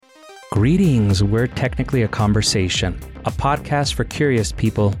Greetings, we're Technically a Conversation, a podcast for curious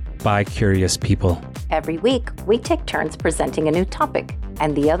people by curious people. Every week, we take turns presenting a new topic,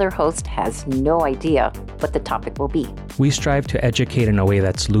 and the other host has no idea what the topic will be. We strive to educate in a way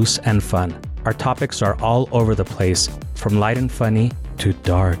that's loose and fun. Our topics are all over the place, from light and funny to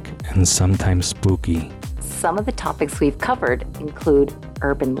dark and sometimes spooky. Some of the topics we've covered include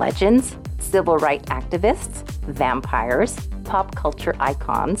urban legends, civil rights activists, vampires, pop culture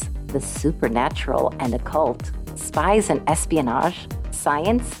icons, the supernatural and occult, spies and espionage,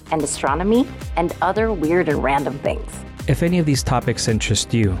 science and astronomy, and other weird and random things. If any of these topics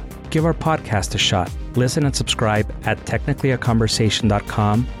interest you, give our podcast a shot. Listen and subscribe at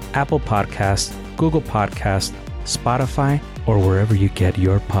technicallyaconversation.com, Apple Podcasts, Google Podcasts, Spotify, or wherever you get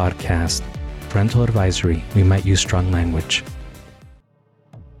your podcast. Parental advisory, we might use strong language.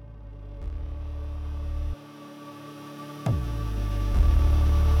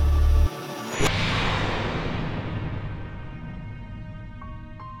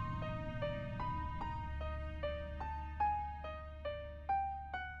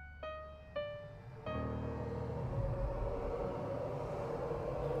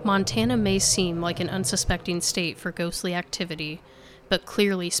 Montana may seem like an unsuspecting state for ghostly activity, but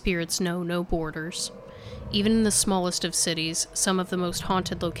clearly spirits know no borders. Even in the smallest of cities, some of the most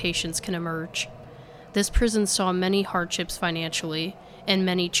haunted locations can emerge. This prison saw many hardships financially, and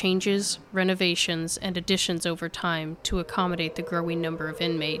many changes, renovations, and additions over time to accommodate the growing number of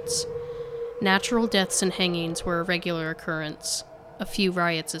inmates. Natural deaths and hangings were a regular occurrence, a few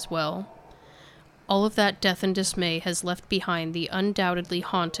riots as well. All of that death and dismay has left behind the undoubtedly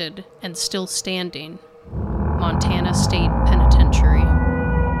haunted and still standing Montana State Penitentiary.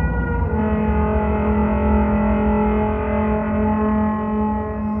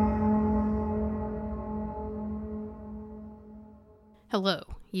 Hello,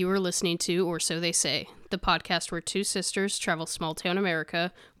 you are listening to Or So They Say, the podcast where two sisters travel small-town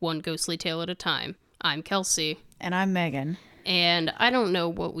America, one ghostly tale at a time. I'm Kelsey. And I'm Megan. And I don't know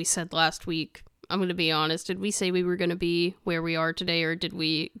what we said last week. I'm going to be honest. Did we say we were going to be where we are today, or did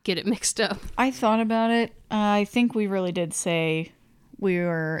we get it mixed up? I thought about it. I think we really did say we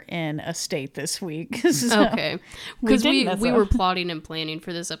were in a state this week. So okay. Because we were plotting and planning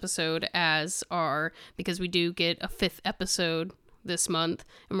for this episode because we do get a 5th episode this month,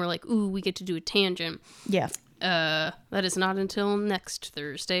 and we're like, ooh, we get to do a tangent. Yeah. That is not until next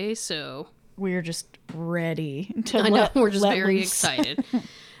Thursday, so... We're just ready to I know, we're just very loose. excited.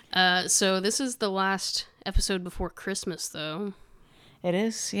 So this is the last episode before Christmas, though. It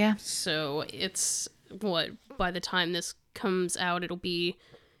is, yeah. So it's, by the time this comes out, it'll be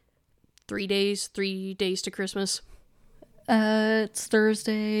 3 days to Christmas. It's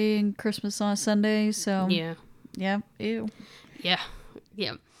Thursday and Christmas on Sunday, so... Yeah. Yeah, ew. Yeah.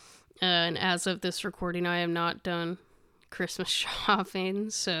 And as of this recording, I am not done Christmas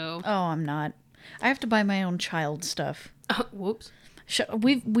shopping, so... Oh, I'm not. I have to buy my own child stuff. Whoops.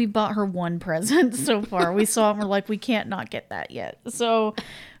 We bought her one present so far. We saw it and we're like, we can't not get that yet. So,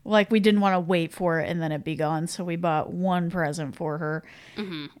 like, we didn't want to wait for it and then it be gone. So we bought one present for her.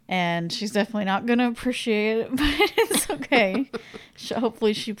 Mm-hmm. And she's definitely not going to appreciate it, but it's okay.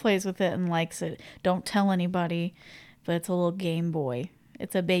 Hopefully she plays with it and likes it. Don't tell anybody, but it's a little Game Boy.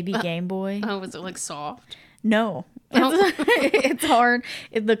 It's a baby Game Boy. Oh, is it, like, soft? No. It's hard.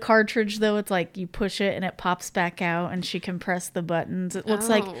 The cartridge, though, it's like you push it and it pops back out and she can press the buttons. It looks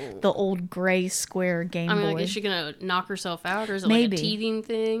like the old gray square Game Boy. Like, is she going to knock herself out, or is it Maybe. like a teething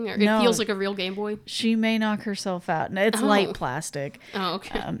thing? Or No. It feels like a real Game Boy? She may knock herself out. It's light plastic. Oh,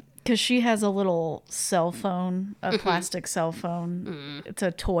 okay. Because she has a little cell phone, a plastic cell phone. It's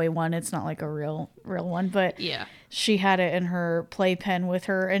a toy one. It's not like a real one, but yeah. She had it in her playpen with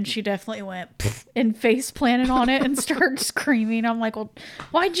her, and she definitely went and face planted on it and started screaming. I'm like, well,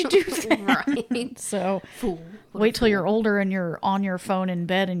 why'd you do that? Right. So Fool. wait till you're older and you're on your phone in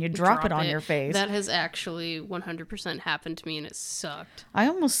bed and you drop it on your face. That has actually 100% happened to me, and it sucked. I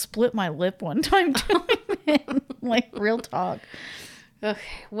almost split my lip one time doing it. Like, real talk. Okay,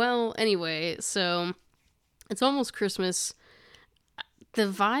 well, anyway, so it's almost Christmas. The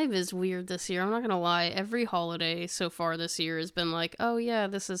vibe is weird this year. I'm not going to lie. Every holiday so far this year has been like, oh, yeah,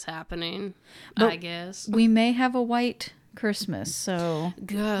 this is happening, I guess. We may have a white Christmas, so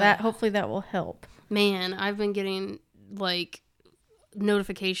Good. hopefully that will help. Man, I've been getting, like,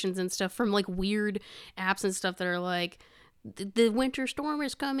 notifications and stuff from, like, weird apps and stuff that are like, the winter storm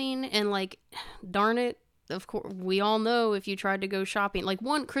is coming, and, like, darn it. Of course, we all know if you tried to go shopping, like,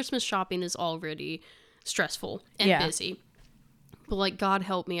 Christmas shopping is already stressful and busy. But, like, God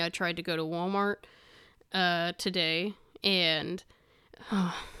help me, I tried to go to Walmart today, and,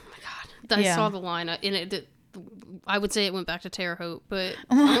 oh, my God. I saw the line, and I would say it went back to Terre Haute, but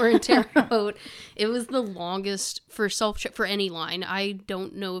we're in Terre Haute. It was the longest for self-check for any line. I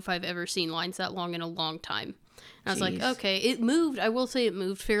don't know if I've ever seen lines that long in a long time. And I was like, okay, it moved. I will say it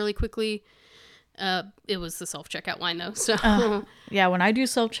moved fairly quickly. It was the self-checkout line, though. So yeah, when I do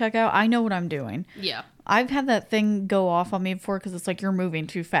self-checkout, I know what I'm doing. Yeah. I've had that thing go off on me before because it's like, you're moving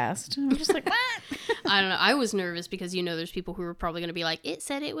too fast. I'm just like, what? I don't know. I was nervous because, there's people who were probably going to be like, it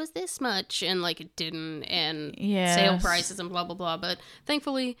said it was this much, and like it didn't, and sale prices and blah, blah, blah. But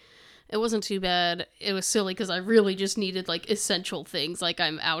thankfully, it wasn't too bad. It was silly because I really just needed like essential things. Like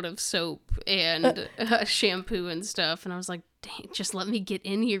I'm out of soap and shampoo and stuff. And I was like, dang, just let me get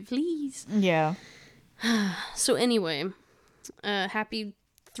in here, please. Yeah. So anyway, happy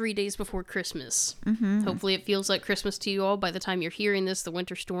 3 days before Christmas. Mm-hmm. Hopefully it feels like Christmas to you all. By the time you're hearing this, the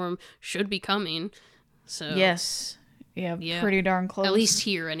winter storm should be coming. So yes. Yeah, pretty darn close. At least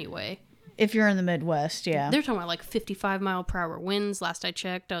here anyway. If you're in the Midwest, yeah. They're talking about like 55-mile-per-hour winds. Last I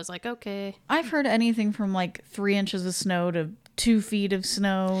checked, I was like, okay. I've heard anything from like 3 inches of snow to 2 feet of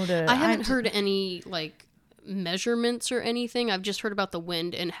snow to... I haven't heard any like measurements or anything. I've just heard about the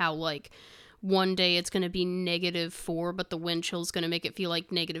wind and how like one day it's going to be -4, but the wind chill is going to make it feel like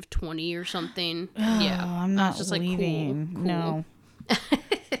 -20 or something. Yeah. I'm not just leaving. Like, cool. No.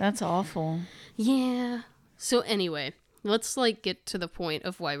 That's awful. Yeah. So anyway, let's like get to the point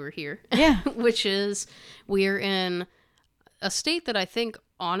of why we're here. Yeah. Which is we're in a state that I think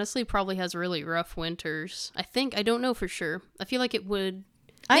honestly probably has really rough winters. I don't know for sure. I feel like it would.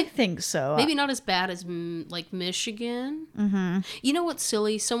 I think so. Maybe not as bad as like Michigan. Mm-hmm. You know what's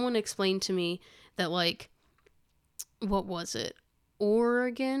silly? Someone explained to me that like, what was it?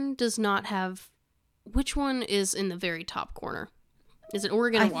 Oregon does not have. Which one is in the very top corner? Is it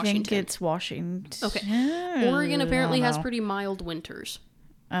Oregon or Washington? I think it's Washington. Okay. Oregon apparently has pretty mild winters.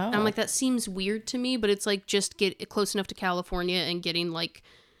 Oh. And I'm like, that seems weird to me, but it's like just get close enough to California and getting like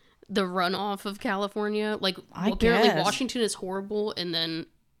the runoff of California. Like apparently Washington is horrible and then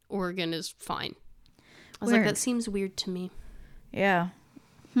Oregon is fine. I was like, that seems weird to me. Yeah.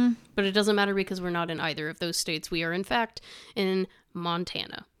 But it doesn't matter because we're not in either of those states. We are in fact in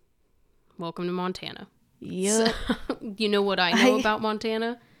Montana. Welcome to Montana. Yeah. So, you know what I know about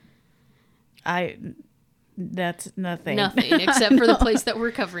Montana? That's nothing. Nothing, except for the place that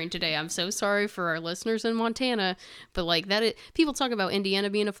we're covering today. I'm so sorry for our listeners in Montana, but like people talk about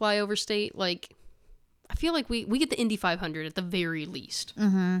Indiana being a flyover state. Like, I feel like we get the Indy 500 at the very least.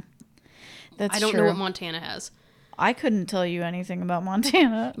 Mm-hmm. That's I don't know what Montana has. I couldn't tell you anything about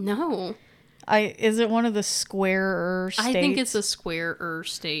Montana. No. Is it one of the squarer states? I think it's a squarer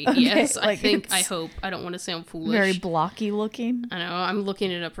state. Okay, yes, like I hope. I don't want to sound foolish. Very blocky looking. I know. I'm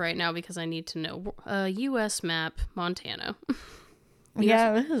looking it up right now because I need to know. U.S. map, Montana.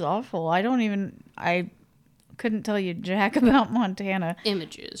 Yeah, this is awful. I couldn't tell you jack about Montana.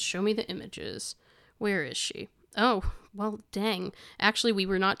 Images. Show me the images. Where is she? Oh, well, dang. Actually, we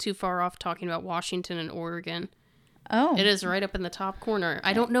were not too far off talking about Washington and Oregon. Oh. It is right up in the top corner.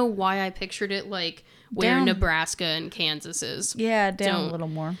 I don't know why I pictured it like where Nebraska and Kansas is. Yeah, down a little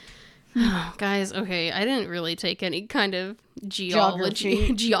more. Guys, okay, I didn't really take any kind of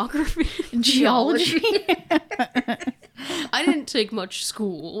geography. I didn't take much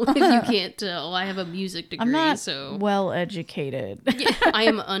school, if you can't tell. I have a music degree, I'm not so well educated. Yeah, I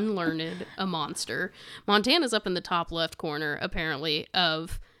am unlearned, a monster. Montana's up in the top left corner, apparently,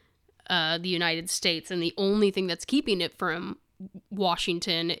 of the United States, and the only thing that's keeping it from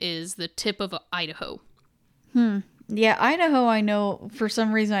Washington is the tip of Idaho. Yeah, Idaho, I know, for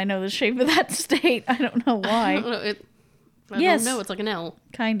some reason I know the shape of that state. I don't know why. I don't know, it's like an L.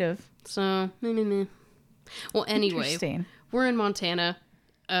 Kind of. So, meh. Well, anyway, we're in Montana,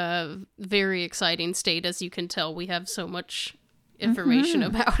 a very exciting state, as you can tell. We have so much information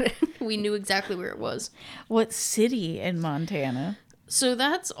about it. We knew exactly where it was. What city in Montana? So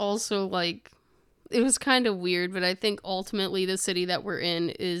that's also like, it was kind of weird, but I think ultimately the city that we're in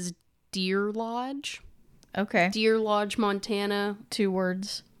is Deer Lodge. Okay. Deer Lodge, Montana. 2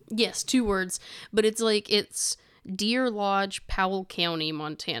 words. Yes, 2 words. But it's Deer Lodge, Powell County,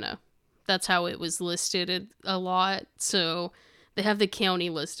 Montana. That's how it was listed a lot. So they have the county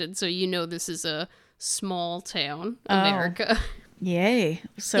listed. So this is a small town, America. Yay.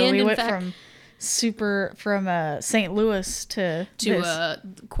 So we went from St. Louis to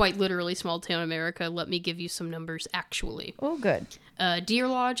quite literally small town America. Let me give you some numbers actually. Oh, good. Deer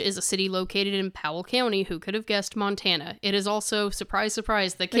Lodge is a city located in Powell County. Who could have guessed Montana? It is also, surprise,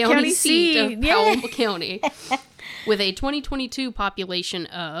 surprise, the county seat of Powell County. With a 2022 population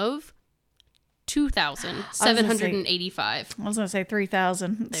of 2,785. I was going to say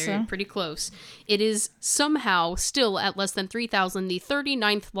 3,000. They're pretty close. It is somehow still at less than 3,000, the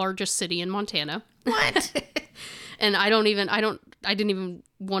 39th largest city in Montana. What? And I didn't even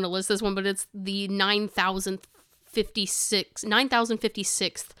want to list this one, but it's the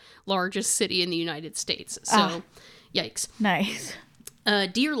 9,056th largest city in the United States. So, yikes. Nice.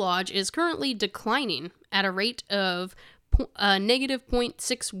 Deer Lodge is currently declining at a rate of negative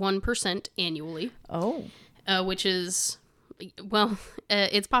 0.61% annually. Oh. Which is, well,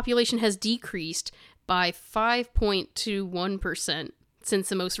 its population has decreased by 5.21% since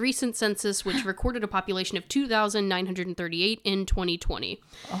the most recent census, which recorded a population of 2,938 in 2020.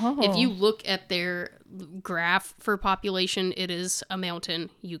 Oh. If you look at their graph for population, it is a mountain.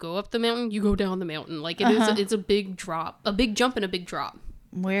 You go up the mountain, you go down the mountain. Like, it's a big drop, a big jump and a big drop.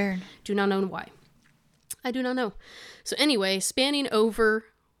 Weird. Do not know why. I do not know. So anyway, spanning over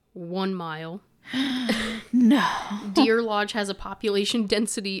 1 mile, No. Deer Lodge has a population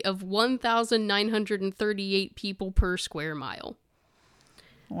density of 1,938 people per square mile.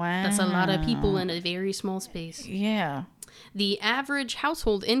 Wow. That's a lot of people in a very small space. Yeah. The average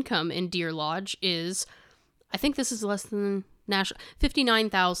household income in Deer Lodge is, I think this is less than national,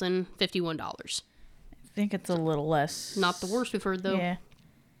 $59,051. I think it's a little less. Not the worst we've heard, though. Yeah.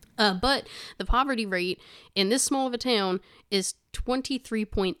 But the poverty rate in this small of a town is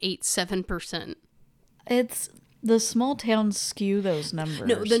 23.87%. It's the small towns skew those numbers.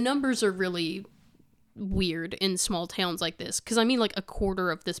 No, the numbers are really weird in small towns like this. Because, I mean, like, a quarter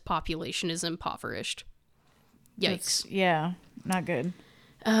of this population is impoverished. Yikes. Yeah, not good.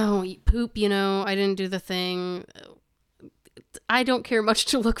 Oh, poop, I didn't do the thing. I don't care much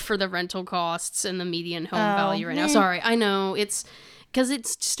to look for the rental costs and the median home value right now. Sorry, I know. It's because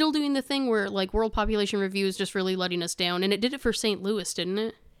it's still doing the thing where, like, World Population Review is just really letting us down. And it did it for St. Louis, didn't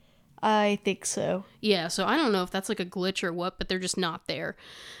it? I think so. Yeah, so I don't know if that's like a glitch or what, but they're just not there.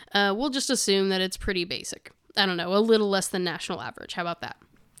 We'll just assume that it's pretty basic. I don't know, a little less than national average. How about that?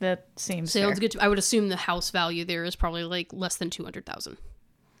 That seems Sounds fair. good. I would assume the house value there is probably like less than 200,000.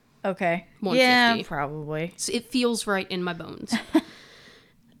 Okay. 150. Yeah, probably. So it feels right in my bones.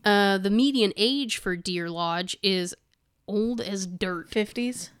 The median age for Deer Lodge is old as dirt.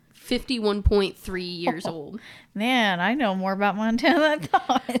 50s? 51.3 years old. Man, I know more about Montana than I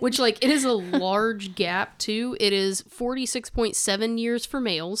thought. Which, like, it is a large gap, too. It is 46.7 years for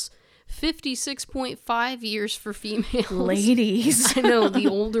males, 56.5 years for females. Ladies. I know, the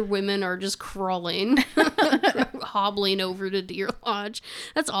older women are just crawling, hobbling over to Deer Lodge.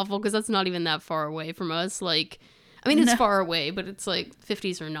 That's awful, because that's not even that far away from us. Like, I mean, it's far away, but it's like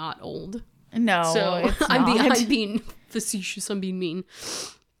 50s are not old. No, So it's not. I'm being facetious. I'm being mean.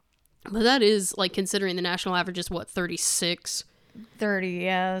 But that is, like, considering the national average is, what, 36? 30,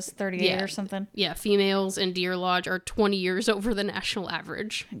 yeah, it's 38 Yeah. or something. Yeah, females in Deer Lodge are 20 years over the national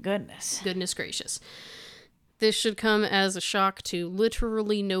average. Goodness. Goodness gracious. This should come as a shock to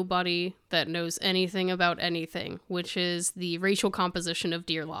literally nobody that knows anything about anything, which is the racial composition of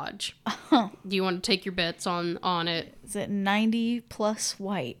Deer Lodge. Do you want to take your bets on it? Is it 90 plus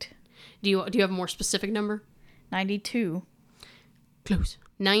white? Do you have a more specific number? 92. Close.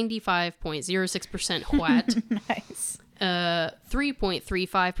 95.06% white. Nice.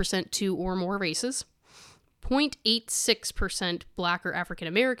 3.35% two or more races. 0.86% Black or African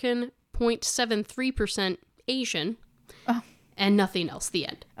American. 0.73% Asian. Oh. And nothing else, the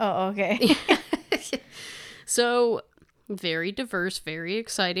end. Oh, okay. So, very diverse, very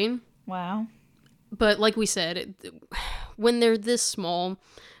exciting. Wow. But like we said, when they're this small,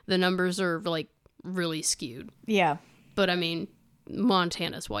 the numbers are, like, really skewed. Yeah. But, I mean,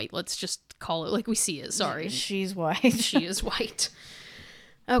 Montana's white. Let's just call it like we see it. Sorry. She's white. She is white.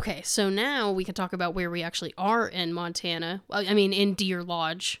 Okay, so now we can talk about where we actually are in Montana. I mean, in Deer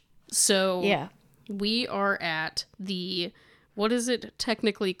Lodge. So, Yeah. we are at the, what is it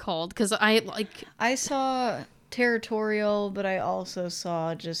technically called? Because I saw territorial, but I also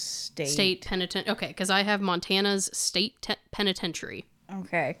saw just state penitentiary. Okay, because I have Montana's state penitentiary.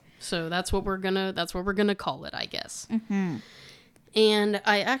 Okay. So that's what we're gonna call it, I guess. Mm-hmm. And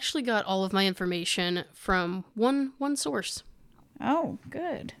I actually got all of my information from one source. Oh,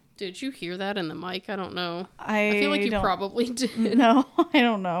 good. Did you hear that in the mic? I don't know. I feel like you probably did. No, I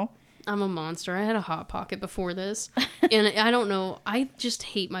don't know. I'm a monster. I had a Hot Pocket before this. And I don't know. I just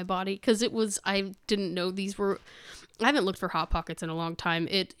hate my body because I didn't know these were, I haven't looked for Hot Pockets in a long time.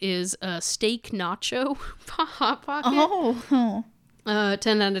 It is a steak nacho Hot Pocket. Oh.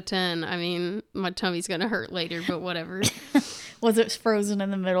 10 out of 10. I mean, my tummy's going to hurt later, but whatever. Was it frozen in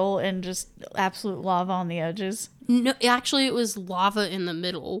the middle and just absolute lava on the edges? No, actually, it was lava in the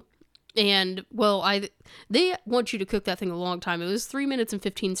middle. And, well, they want you to cook that thing a long time. It was 3 minutes and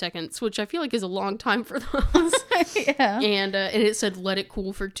 15 seconds, which I feel like is a long time for those. Yeah. And it said, let it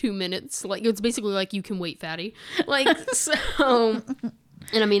cool for 2 minutes. Like, it's basically like, you can wait, fatty. Like, so,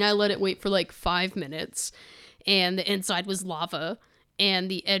 and I mean, I let it wait for like 5 minutes, and the inside was lava,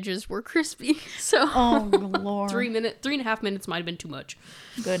 and the edges were crispy. So, Oh, Lord. 3.5 minutes might have been too much.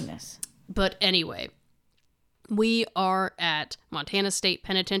 Goodness. But anyway, we are at Montana State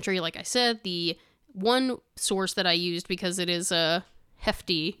Penitentiary. Like I said, the one source that I used, because it is a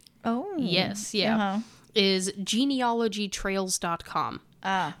hefty, Oh. yes, yeah, Uh-huh. is genealogytrails.com.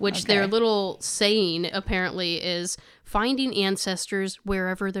 Which okay. their little saying apparently is finding ancestors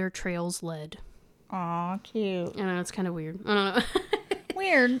wherever their trails led. Aw, cute. I don't know, it's kind of weird. I don't know.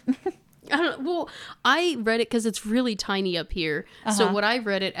 Weird. I don't know. Well, I read it because it's really tiny up here. So what I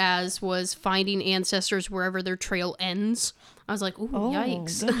read it as was finding ancestors wherever their trail ends. I was like, ooh,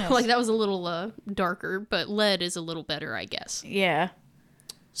 yikes. Goodness. Like, that was a little darker, but lead is a little better, I guess. Yeah.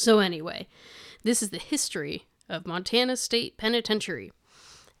 So anyway, this is the history of Montana State Penitentiary.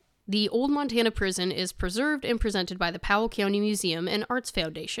 The old Montana prison is preserved and presented by the Powell County Museum and Arts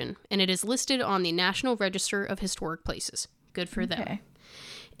Foundation, and it is listed on the National Register of Historic Places. Good for them. Okay.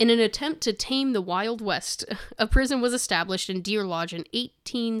 In an attempt to tame the Wild West, a prison was established in Deer Lodge in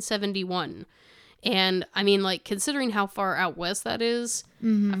 1871. And, I mean, like, considering how far out west that is,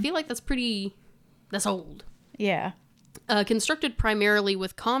 I feel like that's old. Yeah. Constructed primarily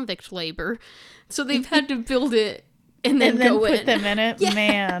with convict labor, so they've had to build it and then go put in. them in it. Yeah.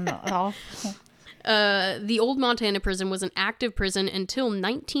 Man. Awful. The old Montana prison was an active prison until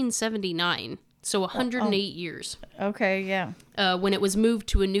 1979, so 108 years, Okay, yeah. when it was moved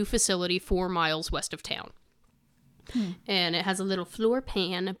to a new facility 4 miles west of town. And it has a little floor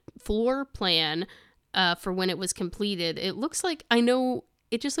plan for when it was completed. It looks like,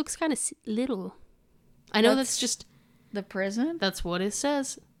 it just looks kind of little. I know that's just... The prison? That's what it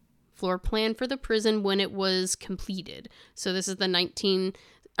says. Floor plan for the prison when it was completed. So this is the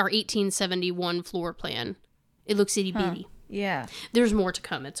 1871 floor plan. It looks itty bitty. Yeah. There's more to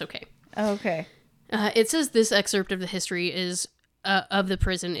come. It's okay. Okay. It says this excerpt of the history is of the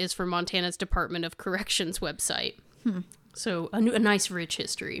prison is from Montana's Department of Corrections website. So a nice rich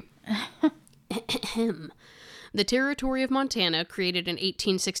history. The territory of Montana, created in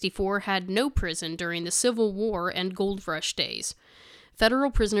 1864, had no prison during the Civil War and Gold Rush days.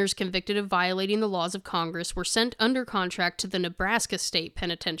 Federal prisoners convicted of violating the laws of Congress were sent under contract to the Nebraska State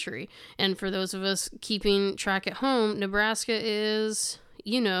Penitentiary. And for those of us keeping track at home, Nebraska is,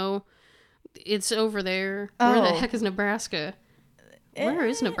 it's over there. Where the heck is Nebraska? Where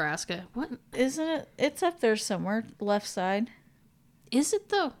is Nebraska? What? Isn't it? It's up there somewhere, left side. Is it,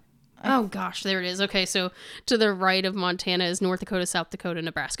 though? Oh, gosh, there it is. Okay, so to the right of Montana is North Dakota, South Dakota,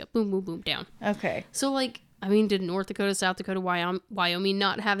 Nebraska. Boom, boom, boom, down. Okay. So, did North Dakota, South Dakota, Wyoming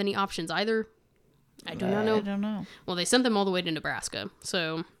not have any options either? I do not know. I don't know. Well, they sent them all the way to Nebraska,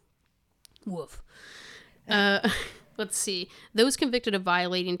 so woof. Let's see. Those convicted of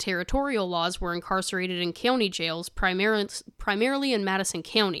violating territorial laws were incarcerated in county jails, primarily in Madison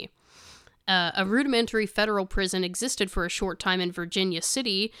County. A rudimentary federal prison existed for a short time in Virginia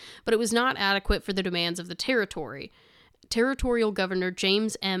City, but it was not adequate for the demands of the territory. Territorial Governor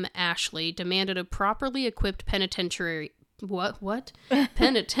James M. Ashley demanded a properly equipped penitentiary. What?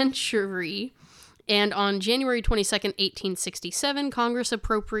 Penitentiary. And on January 22nd, 1867, Congress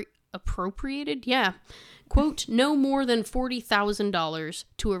appropriated? Yeah. Quote, no more than $40,000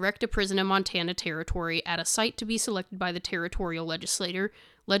 to erect a prison in Montana Territory at a site to be selected by the territorial legislature,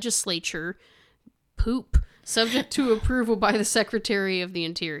 subject to approval by the Secretary of the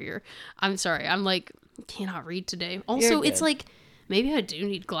Interior. I'm sorry, cannot read today. Also, it's like, maybe I do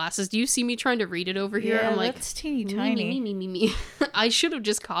need glasses. Do you see me trying to read it over here? Yeah, I'm like, that's teeny tiny. Me. I should have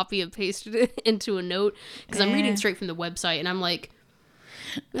just copy and pasted it into a note, because I'm reading straight from the website, and I'm like,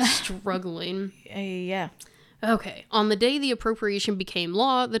 struggling. Yeah. Okay. On the day the appropriation became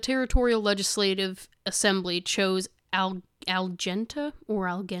law, the Territorial Legislative Assembly chose Algenta.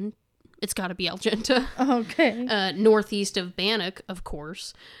 It's got to be Algenta. Okay. Northeast of Bannock, of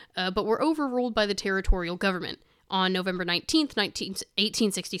course, but were overruled by the territorial government. On November 19th,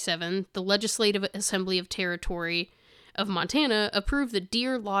 1867, the Legislative Assembly of Territory of Montana approved the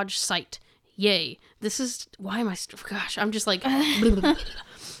Deer Lodge site. Yay. This is... Why am I... Gosh, I'm just like... and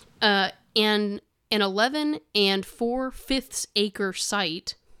an 11 4/5 acre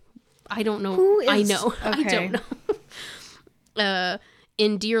site. I don't know. I know. Okay. I don't know.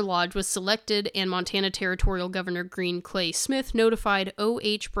 In Deer Lodge was selected, and Montana Territorial Governor Green Clay Smith notified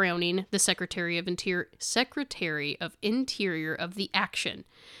O.H. Browning, the Secretary of Interior, of the action.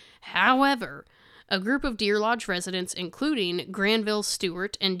 However, a group of Deer Lodge residents, including Granville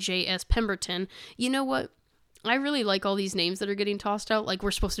Stewart and J.S. Pemberton, you know what? I really like all these names that are getting tossed out. Like,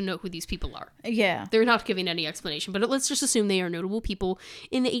 we're supposed to know who these people are. Yeah. They're not giving any explanation, but let's just assume they are notable people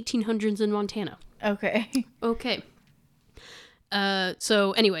in the 1800s in Montana. Okay. Okay.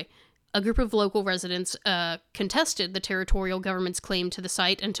 So anyway, a group of local residents contested the territorial government's claim to the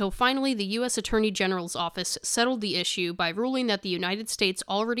site until finally the U.S. Attorney General's office settled the issue by ruling that the United States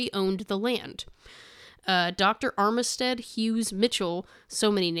already owned the land. Dr. Armistead Hughes Mitchell,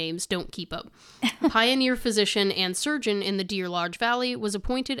 so many names, don't keep up, pioneer physician and surgeon in the Deer Lodge Valley, was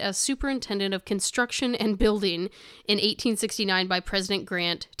appointed as superintendent of construction and building in 1869 by President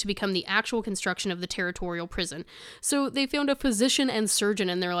Grant to become the actual construction of the territorial prison. So they found a physician and surgeon,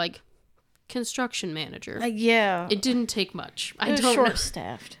 and they're like, construction manager. Yeah. It didn't take much. It was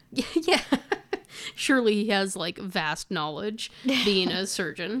short-staffed. Yeah. Surely he has, like, vast knowledge. Being a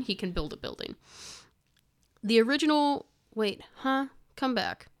surgeon, he can build a building. The original... Wait, come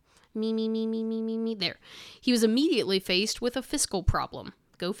back. Me. There. He was immediately faced with a fiscal problem.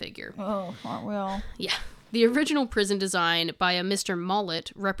 Go figure. Oh, aren't we all? Yeah. The original prison design by a Mr.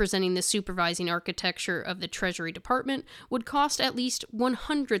 Mollett, representing the supervising architecture of the Treasury Department, would cost at least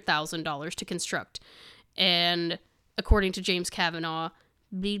 $100,000 to construct. And according to James Kavanaugh,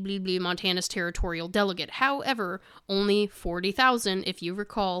 Montana's territorial delegate. However, only $40,000, if you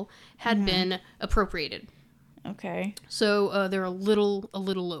recall, had been appropriated. Okay. So they're a little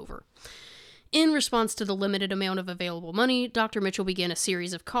over. In response to the limited amount of available money, Dr. Mitchell began a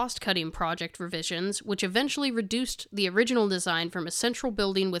series of cost-cutting project revisions, which eventually reduced the original design from a central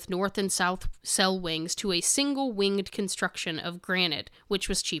building with north and south cell wings to a single-winged construction of granite, which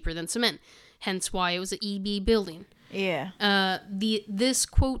was cheaper than cement. Hence why it was an EB building. Yeah. This,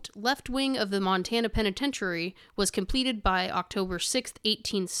 quote, left wing of the Montana Penitentiary was completed by October 6th,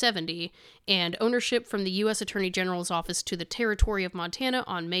 1870, and ownership from the U.S. Attorney General's office to the Territory of Montana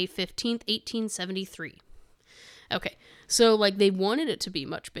on May 15th, 1873. Okay, so, like, they wanted it to be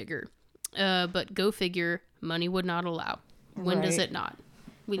much bigger, but go figure, money would not allow. When does it not?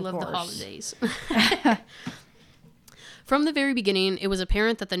 We love the holidays. From the very beginning, it was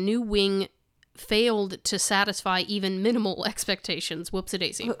apparent that the new wing failed to satisfy even minimal expectations.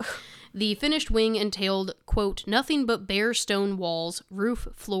 Whoops-a-daisy. The finished wing entailed, quote, nothing but bare stone walls, roof,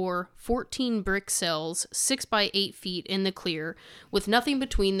 floor, 14 brick cells, 6 by 8 feet in the clear, with nothing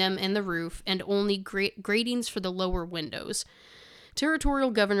between them and the roof, and only gratings for the lower windows.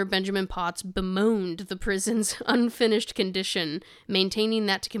 Territorial Governor Benjamin Potts bemoaned the prison's unfinished condition, maintaining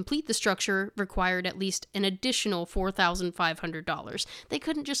that to complete the structure required at least an additional $4,500. They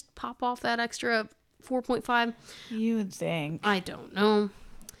couldn't just pop off that extra $4.5? You would think. I don't know.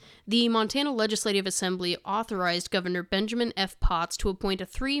 The Montana Legislative Assembly authorized Governor Benjamin F. Potts to appoint a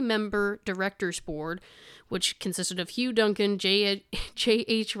 3-member directors board, which consisted of Hugh Duncan,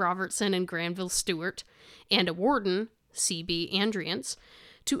 J.H. Robertson, and Granville Stewart, and a warden, C.B. Andriance,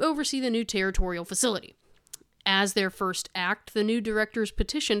 to oversee the new territorial facility. As their first act, the new directors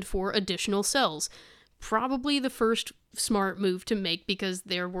petitioned for additional cells. Probably the first smart move to make because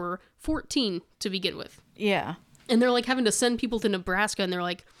there were 14 to begin with. Yeah. And they're like having to send people to Nebraska and they're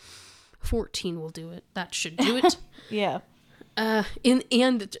like, 14 will do it. That should do it. Yeah. In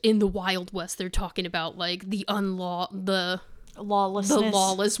the Wild West, they're talking about like the lawlessness. The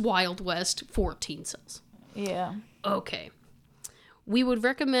lawless Wild West, 14 cells. Yeah. Okay. We would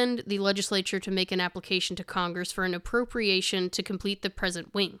recommend the legislature to make an application to Congress for an appropriation to complete the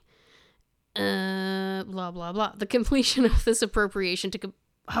present wing. Blah, blah, blah. The completion of this appropriation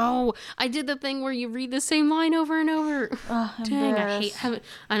I did the thing where you read the same line over and over. Dang, I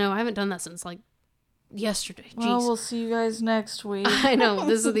haven't done that since, like, yesterday. Jeez. Well, we'll see you guys next week. I know.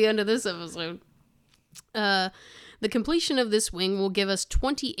 This is the end of this episode. The completion of this wing will give us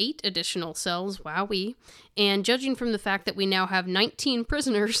 28 additional cells, wowee, and judging from the fact that we now have 19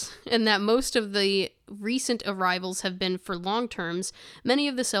 prisoners, and that most of the recent arrivals have been for long terms, many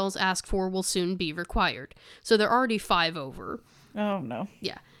of the cells asked for will soon be required. So they're already 5 over. Oh, no.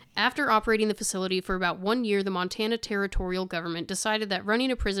 Yeah. After operating the facility for about 1 year, the Montana territorial government decided that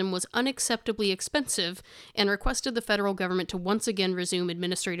running a prison was unacceptably expensive and requested the federal government to once again resume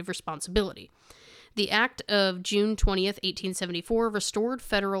administrative responsibility. The Act of June 20th, 1874 restored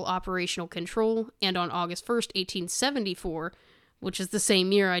federal operational control, and on August 1st, 1874, which is the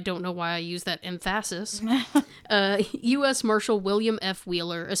same year, I don't know why I use that emphasis, U.S. Marshal William F.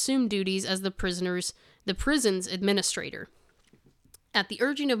 Wheeler assumed duties as the prison's administrator. At the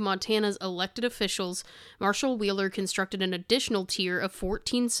urging of Montana's elected officials, Marshall Wheeler constructed an additional tier of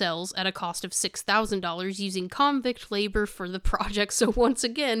 14 cells at a cost of $6,000 using convict labor for the project. So once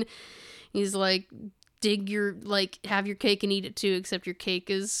again, he's like, have your cake and eat it too, except your cake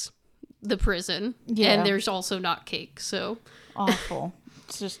is the prison. Yeah. And there's also not cake, so. Awful.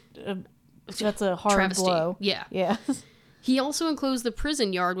 It's just, that's a hard Travesty. blow. Yeah. Yeah. He also enclosed the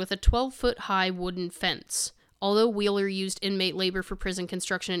prison yard with a 12-foot high wooden fence. Although Wheeler used inmate labor for prison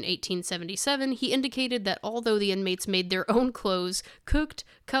construction in 1877, he indicated that although the inmates made their own clothes, cooked,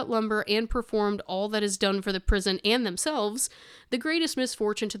 cut lumber, and performed all that is done for the prison and themselves, the greatest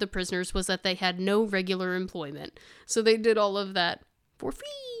misfortune to the prisoners was that they had no regular employment. So they did all of that for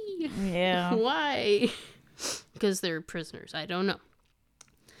free. Yeah. Why? Because they're prisoners. I don't know.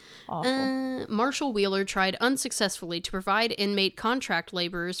 Awful. Marshall Wheeler tried unsuccessfully to provide inmate contract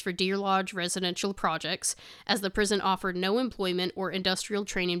laborers for Deer Lodge residential projects, as the prison offered no employment or industrial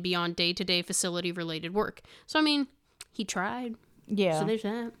training beyond day-to-day facility-related work. So, I mean, he tried. Yeah. So there's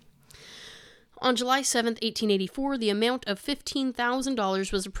that. On July 7th, 1884, the amount of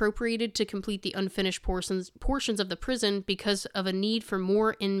 $15,000 was appropriated to complete the unfinished portions of the prison because of a need for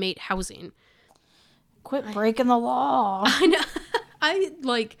more inmate housing. Quit breaking the law. I know.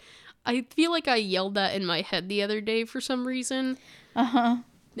 I feel like I yelled that in my head the other day for some reason. Uh-huh.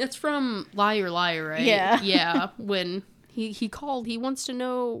 It's from Liar Liar, right? Yeah. Yeah, when he called, he wants to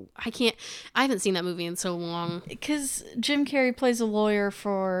know, I haven't seen that movie in so long. Because Jim Carrey plays a lawyer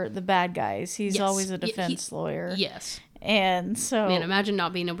for the bad guys. He's Yes. always a defense lawyer. Yes. And so... Man, imagine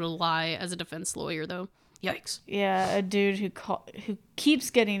not being able to lie as a defense lawyer, though. Yikes. Yeah, a dude who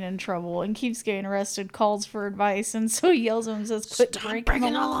keeps getting in trouble and keeps getting arrested calls for advice, and so he yells at him and says, "Quit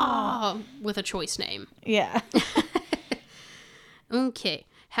breaking the law." With a choice name. Yeah. Okay.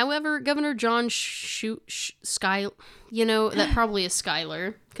 However, Governor John Schuyler, that probably is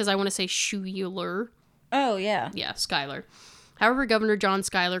Schuyler, because I want to say Schuyler. Oh, yeah. Yeah, Schuyler. However, Governor John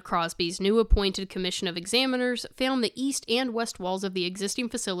Schuyler Crosby's new appointed commission of examiners found the east and west walls of the existing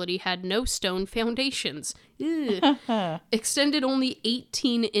facility had no stone foundations. Extended only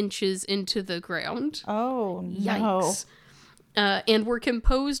 18 inches into the ground. Oh, no. Yikes. And were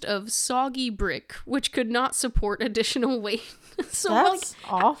composed of soggy brick, which could not support additional weight. So That's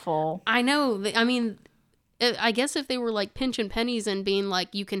awful. I know. I guess if they were like pinching pennies and being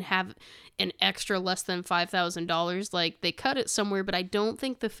like, you can have an extra less than $5,000, like they cut it somewhere, but I don't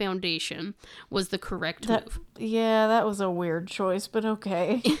think the foundation was the correct move. Yeah, that was a weird choice, but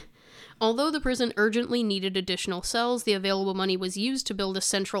okay. Although the prison urgently needed additional cells, the available money was used to build a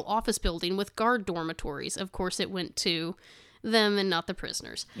central office building with guard dormitories. Of course, it went to them and not the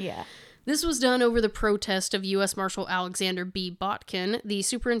prisoners. Yeah. This was done over the protest of U.S. Marshal Alexander B. Botkin, the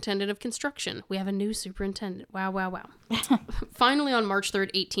superintendent of construction. We have a new superintendent. Wow, wow, wow. Finally, on March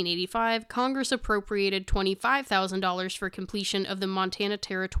 3rd, 1885, Congress appropriated $25,000 for completion of the Montana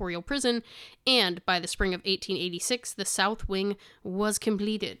Territorial Prison, and by the spring of 1886, the South Wing was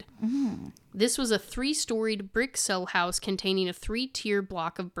completed. Mm. This was a 3-storied brick cell house containing a 3-tier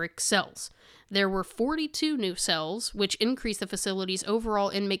block of brick cells. There were 42 new cells, which increased the facility's overall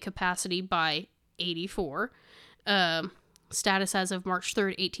inmate capacity by 84. Status as of March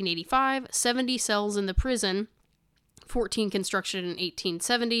 3rd, 1885, 70 cells in the prison, 14 constructed in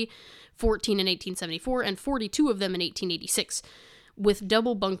 1870, 14 in 1874, and 42 of them in 1886, with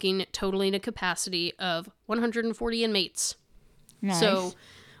double bunking totaling a capacity of 140 inmates. Nice. So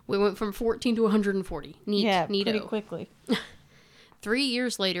we went from 14 to 140. Neat, yeah, neato. pretty quickly. 3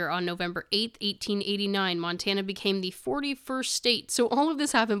 years later, on November 8th, 1889, Montana became the 41st state. So all of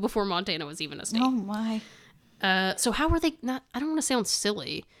this happened before Montana was even a state. Oh, my. So how were they not, I don't want to sound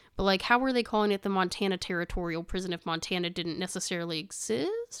silly, but like, how were they calling it the Montana Territorial Prison if Montana didn't necessarily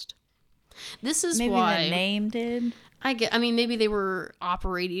exist? This is maybe why. The name did. I mean, maybe they were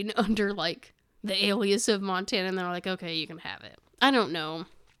operating under like the alias of Montana and they're like, okay, you can have it. I don't know.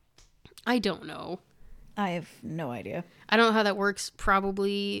 I have no idea. I don't know how that works.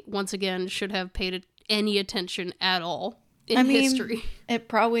 Probably, once again, should have paid any attention at all in history. It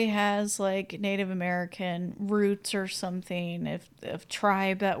probably has like Native American roots or something. If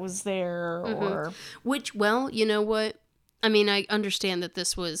tribe that was there or Which, well, you know what? I mean, I understand that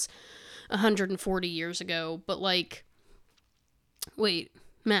this was 140 years ago, but like, wait,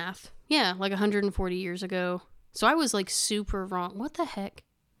 math. Yeah, like 140 years ago. So I was like super wrong. What the heck?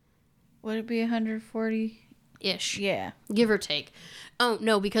 Would it be 140? Ish. Yeah. Give or take. Oh,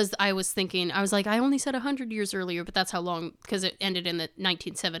 no, because I was thinking, I was like, I only said 100 years earlier, but that's how long, because it ended in the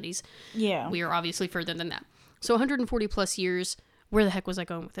 1970s. Yeah. We are obviously further than that. So 140 plus years where the heck was I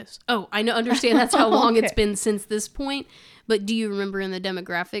going with this? Oh, understand that's how long it's Okay. been since this point. But do you remember in the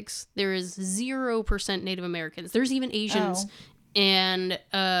demographics, there is 0% Native Americans. There's even Asians and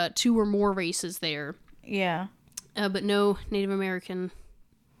 2 or more races there. Yeah. But no Native American.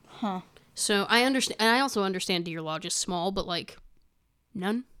 Huh. So I understand, and I also understand Deer Lodge is small, but like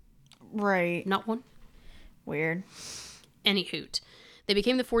none, Right. not one. Weird. Any hoot. They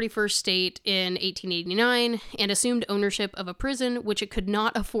became the 41st state in 1889 and assumed ownership of a prison which it could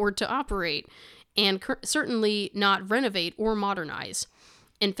not afford to operate and certainly not renovate or modernize.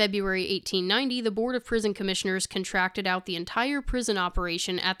 In February 1890, the Board of Prison Commissioners contracted out the entire prison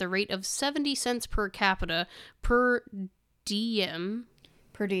operation at the rate of 70 cents per capita per diem.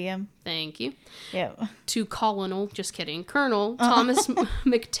 Per diem. Thank you. Yeah. To Colonel Thomas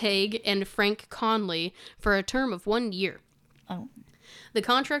McTague and Frank Conley for a term of 1 year. Oh. The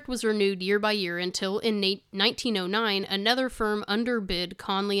contract was renewed year by year until in 1909, another firm underbid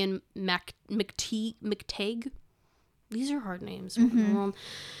Conley and McTague. These are hard names.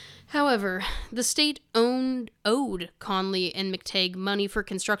 However, the state owed Conley and McTague money for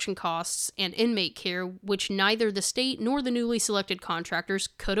construction costs and inmate care, which neither the state nor the newly selected contractors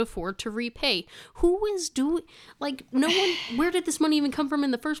could afford to repay. Who is doing, like, no one, where did this money even come from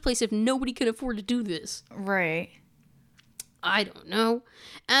in the first place if nobody could afford to do this? Right. I don't know.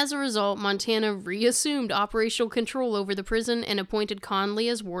 As a result, Montana reassumed operational control over the prison and appointed Conley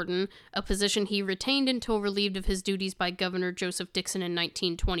as warden, a position he retained until relieved of his duties by Governor Joseph Dixon in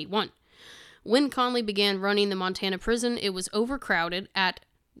 1921. When Conley began running the Montana prison, it was overcrowded at,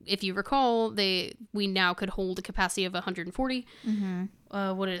 if you recall, we now could hold a capacity of 140.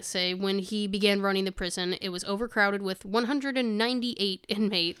 What did it say? When he began running the prison, it was overcrowded with 198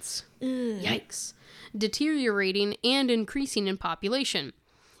 inmates. Yikes. Deteriorating and increasing in population.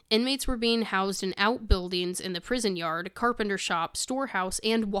 Inmates were being housed in outbuildings in the prison yard, carpenter shop, storehouse,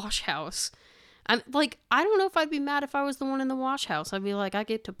 and wash house. I don't know if I'd be mad if I was the one in the wash house. I'd be like, I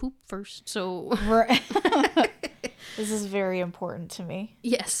get to poop first, so... Right. This is very important to me.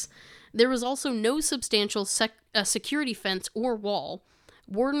 Yes. There was also no substantial security fence or wall.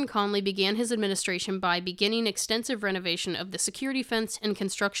 Warden Conley began his administration by beginning extensive renovation of the security fence and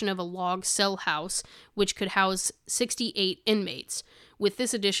construction of a log cell house, which could house 68 inmates. With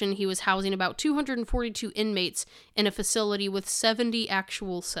this addition, he was housing about 242 inmates in a facility with 70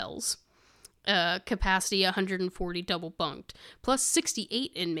 actual cells. Capacity 140 double bunked, plus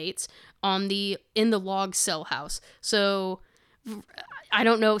 68 inmates in the log cell house. So, I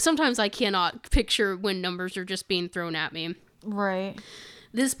don't know. Sometimes I cannot picture when numbers are just being thrown at me. Right.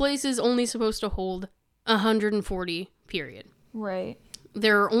 This place is only supposed to hold 140, period. Right.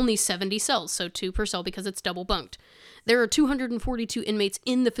 There are only 70 cells, so 2 per cell because it's double bunked. There are 242 inmates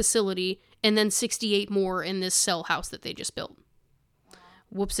in the facility, and then 68 more in this cell house that they just built.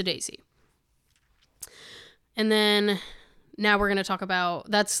 Whoops-a-daisy. And then, now we're going to talk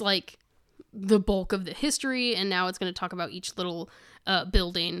about, that's like the bulk of the history, and now it's going to talk about each little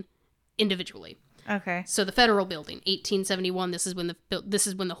building individually. Okay. So the federal building, 1871, this is when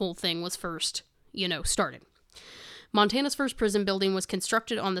the whole thing was first, started. Montana's first prison building was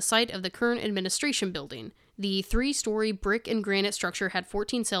constructed on the site of the current administration building. The 3-story brick and granite structure had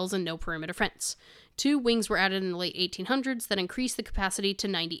 14 cells and no perimeter fence. 2 wings were added in the late 1800s that increased the capacity to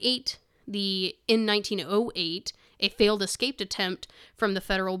 98. In 1908, a failed escape attempt from the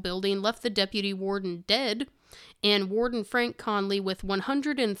federal building left the deputy warden dead, and Warden Frank Conley with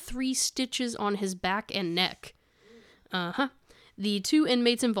 103 stitches on his back and neck. The 2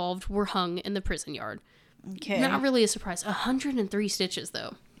 inmates involved were hung in the prison yard. Okay. Not really a surprise. 103 stitches,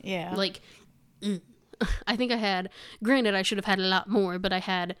 though. Yeah. I think I had, granted I should have had a lot more, but I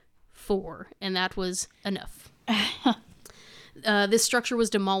had 4, and that was enough. This structure was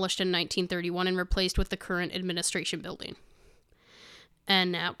demolished in 1931 and replaced with the current administration building.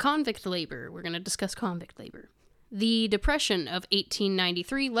 And now, convict labor. We're going to discuss convict labor. The Depression of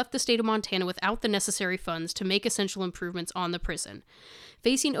 1893 left the state of Montana without the necessary funds to make essential improvements on the prison.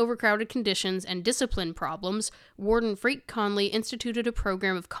 Facing overcrowded conditions and discipline problems, Warden Frank Conley instituted a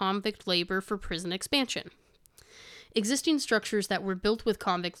program of convict labor for prison expansion. Existing structures that were built with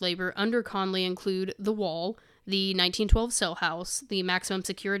convict labor under Conley include the Wall, the 1912 cell house, the Maximum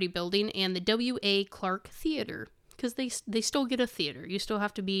Security Building, and the W.A. Clark Theater. Because they still get a theater. You still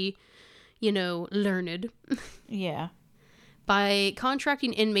have to be, learned. Yeah. By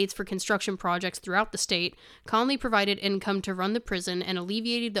contracting inmates for construction projects throughout the state, Conley provided income to run the prison and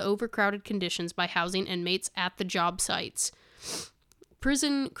alleviated the overcrowded conditions by housing inmates at the job sites.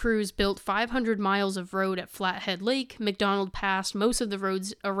 Prison crews built 500 miles of road at Flathead Lake, McDonald Pass, most of the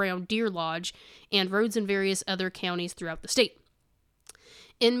roads around Deer Lodge, and roads in various other counties throughout the state.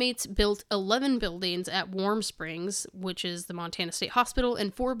 Inmates built 11 buildings at Warm Springs, which is the Montana State Hospital,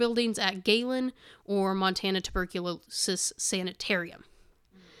 and 4 buildings at Galen, or Montana Tuberculosis Sanitarium.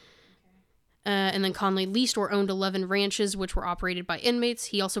 And then Conley leased or owned 11 ranches, which were operated by inmates.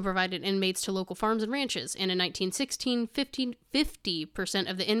 He also provided inmates to local farms and ranches. And in 1916, 50%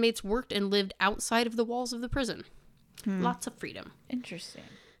 of the inmates worked and lived outside of the walls of the prison. Lots of freedom. Interesting.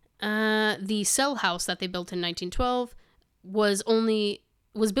 The cell house that they built in 1912 was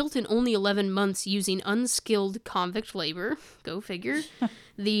built in only 11 months using unskilled convict labor. Go figure.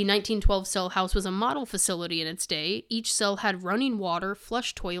 The 1912 cell house was a model facility in its day. Each cell had running water,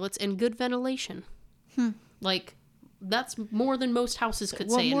 flush toilets, and good ventilation. Like, that's more than most houses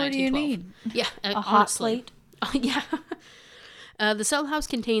could say in 1912. What more do you need? Yeah, a hot plate? Yeah. The cell house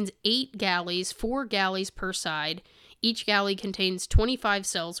contains 8 galleys, 4 galleys per side. Each galley contains 25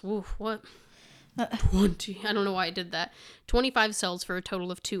 cells. Whoa, what? 20. I don't know why I did that. 25 cells for a total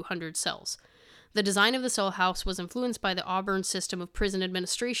of 200 cells. The design of the cell house was influenced by the Auburn system of prison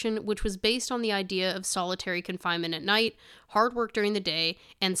administration, which was based on the idea of solitary confinement at night, hard work during the day,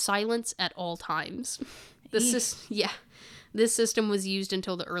 and silence at all times. This system was used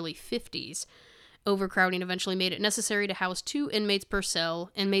until the early 50s. Overcrowding eventually made it necessary to house 2 inmates per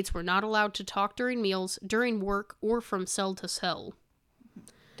cell. Inmates were not allowed to talk during meals, during work, or from cell to cell.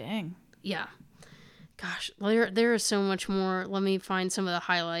 Dang. Yeah. Gosh, there is so much more. Let me find some of the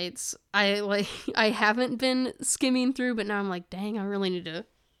highlights. I haven't been skimming through, but now I'm like, dang, I really need to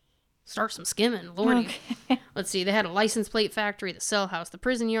start some skimming. Lordy. Okay. Let's see. They had a license plate factory, the cell house, the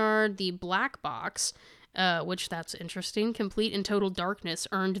prison yard, the black box, which that's interesting. Complete and total darkness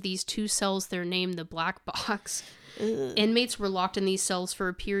earned these 2 cells their name, the black box. Ugh. Inmates were locked in these cells for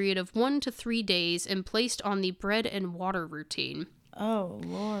a period of 1 to 3 days and placed on the bread and water routine. Oh,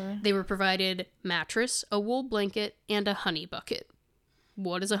 Lord. They were provided mattress, a wool blanket, and a honey bucket.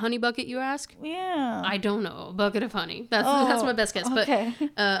 What is a honey bucket, you ask? Yeah. I don't know. A bucket of honey. That's my best guess. Okay.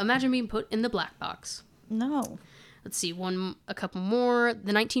 But imagine being put in the black box. No. Let's see, a couple more.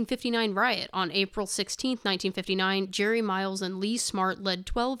 The 1959 riot. On April 16th, 1959, Jerry Miles and Lee Smart led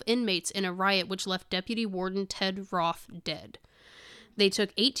 12 inmates in a riot which left Deputy Warden Ted Roth dead. They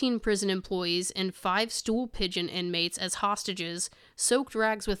took 18 prison employees and 5 stool pigeon inmates as hostages, soaked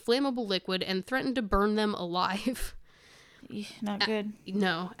rags with flammable liquid, and threatened to burn them alive. Not good.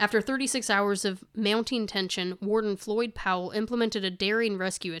 No. After 36 hours of mounting tension, Warden Floyd Powell implemented a daring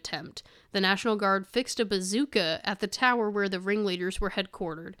rescue attempt. The National Guard fixed a bazooka at the tower where the ringleaders were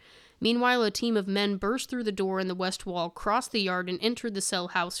headquartered. Meanwhile, a team of men burst through the door in the west wall, crossed the yard, and entered the cell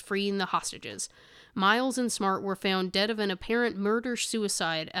house, freeing the hostages. Miles and Smart were found dead of an apparent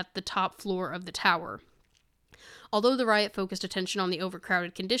murder-suicide at the top floor of the tower. Although the riot focused attention on the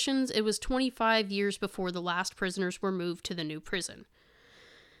overcrowded conditions, it was 25 years before the last prisoners were moved to the new prison.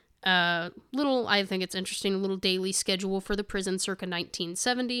 I think it's interesting, a little daily schedule for the prison circa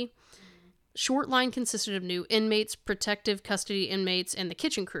 1970. Short line consisted of new inmates, protective custody inmates, and the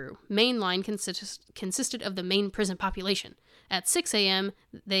kitchen crew. Main line consisted of the main prison population. At 6 a.m.,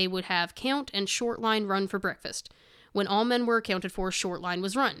 they would have count and short line run for breakfast. When all men were accounted for, short line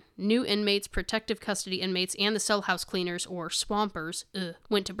was run. New inmates, protective custody inmates, and the cell house cleaners, or swampers,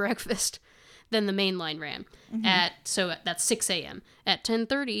 went to breakfast. Then the main line ran. Mm-hmm. That's 6 a.m. At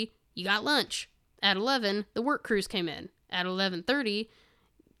 10:30, you got lunch. At 11, the work crews came in. At 11:30,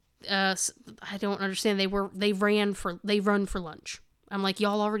 I don't understand. They run for lunch. I'm like,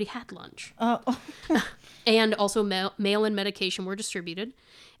 y'all already had lunch. Oh. And also mail and medication were distributed.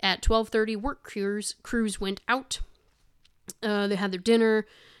 At 12:30, work crews went out. They had their dinner,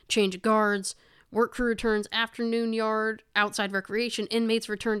 change of guards. Work crew returns, afternoon yard, outside recreation. Inmates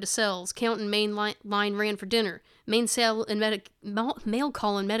returned to cells. Count and main line ran for dinner. Main cell and mail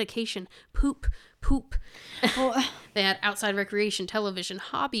call and medication. Poop. Oh. They had outside recreation, television,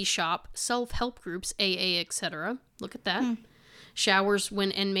 hobby shop, self-help groups, AA, etc. Look at that. Showers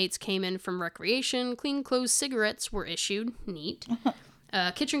when inmates came in from recreation. Clean clothes, cigarettes were issued. Neat.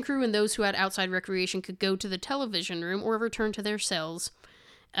 Kitchen crew and those who had outside recreation could go to the television room or return to their cells.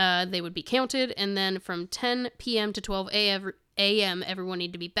 They would be counted, and then from 10 p.m. to 12 a.m., everyone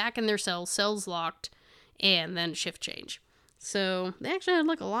needed to be back in their cells locked, and then shift change. So they actually had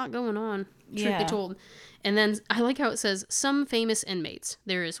a lot going on, truth be told. And then I like how it says, some famous inmates.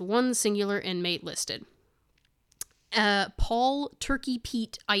 There is one singular inmate listed. Paul Turkey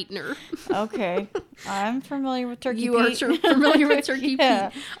Pete Eitner. Okay. I'm familiar with Turkey Pete. You are familiar with Turkey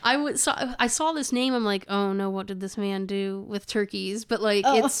Pete. I saw this name, I'm like, oh no, what did this man do with turkeys? But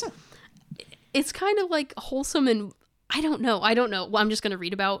it's kind of wholesome, and I don't know. Well, I'm just going to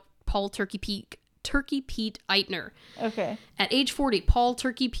read about Paul Turkey Pete Turkey Pete Eitner. Okay. At age 40, Paul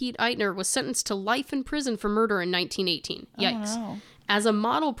Turkey Pete Eitner was sentenced to life in prison for murder in 1918. Yikes. Oh, no. As a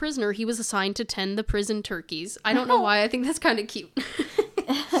model prisoner, he was assigned to tend the prison turkeys. I don't know why, I think that's kind of cute.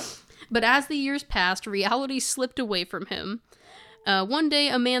 But as the years passed, reality slipped away from him. One day,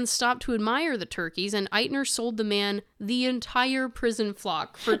 a man stopped to admire the turkeys, and Eitner sold the man the entire prison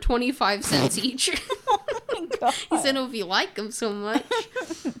flock for 25 cents each. He said, oh, if you like them so much.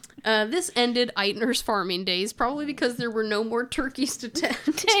 This ended Eitner's farming days, probably because there were no more turkeys to tend.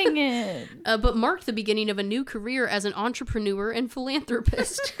 Dang it. But marked the beginning of a new career as an entrepreneur and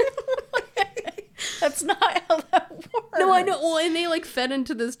philanthropist. That's not how that works. No, I know. Well, and they fed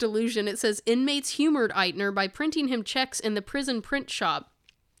into this delusion. It says inmates humored Eitner by printing him checks in the prison print shop.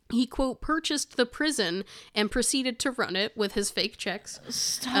 He, quote, purchased the prison and proceeded to run it with his fake checks.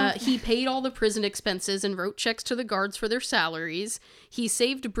 Stop. He paid all the prison expenses and wrote checks to the guards for their salaries. He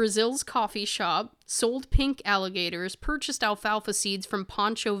saved Brazil's coffee shop, sold pink alligators, purchased alfalfa seeds from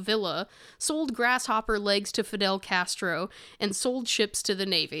Pancho Villa, sold grasshopper legs to Fidel Castro, and sold ships to the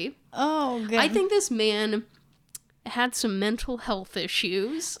Navy. Oh, God. I think this man had some mental health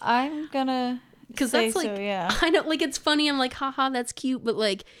issues. I'm gonna... Because that's so, yeah. I know, it's funny. I'm like, haha, that's cute.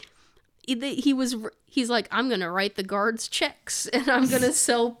 But he's like, I'm going to write the guards checks and I'm going to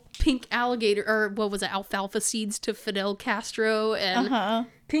sell pink alligator, or what was it, alfalfa seeds to Fidel Castro and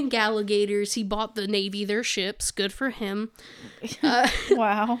pink alligators. He bought the Navy their ships. Good for him.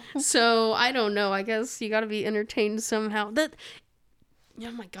 Wow. So I don't know. I guess you got to be entertained somehow.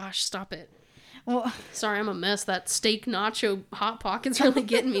 Oh my gosh, stop it. Well, sorry, I'm a mess. That steak nacho hot pocket's really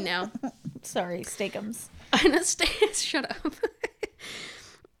getting me now. Sorry, steakums. I know, shut up.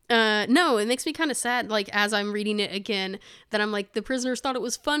 No, it makes me kind of sad, as I'm reading it again, that I'm like, the prisoners thought it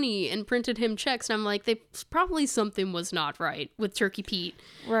was funny and printed him checks, and I'm like, probably something was not right with Turkey Pete.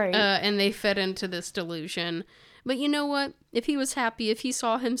 Right. And they fed into this delusion. But you know what? If he was happy, if he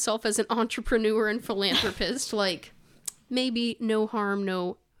saw himself as an entrepreneur and philanthropist, maybe no harm,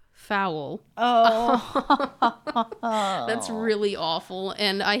 no foul. Oh. That's really awful,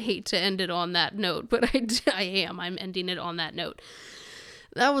 and I hate to end it on that note, but I'm ending it on that note.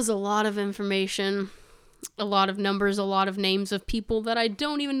 That was a lot of information, a lot of numbers, a lot of names of people that I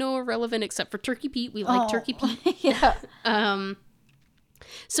don't even know are relevant except for Turkey Pete. We like Turkey Pete. Yeah.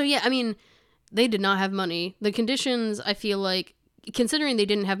 So yeah, I mean, they did not have money. The conditions, I feel like, considering they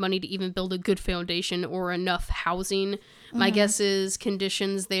didn't have money to even build a good foundation or enough housing, my guess is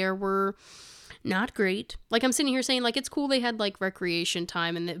conditions there were not great. I'm sitting here saying, it's cool they had, recreation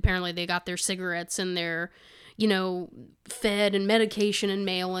time, and apparently they got their cigarettes and their, fed and medication and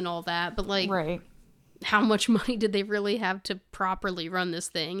mail and all that, but, right. How much money did they really have to properly run this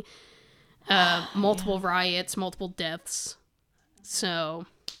thing? Multiple riots, multiple deaths. So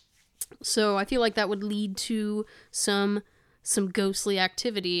I feel like that would lead to some ghostly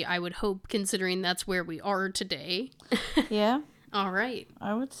activity, I would hope, considering that's where we are today. Yeah. All right.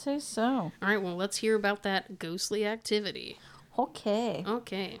 I would say so. All right, well, let's hear about that ghostly activity.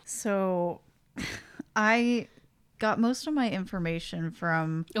 Okay. So, I got most of my information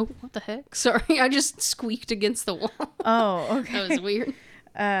from... Oh, what the heck? Sorry, I just squeaked against the wall. Oh, okay. That was weird.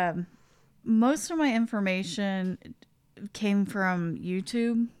 Most of my information came from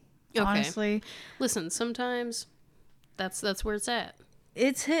YouTube, honestly. Listen, sometimes... That's where it's at.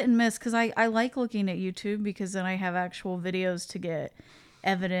 It's hit and miss because I like looking at YouTube because then I have actual videos to get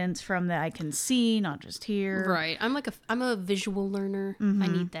evidence from that I can see, not just hear. Right. I'm a visual learner. I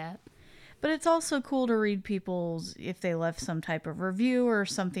need that. But it's also cool to read people's, if they left some type of review or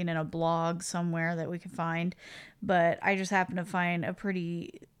something in a blog somewhere that we can find. But I just happened to find a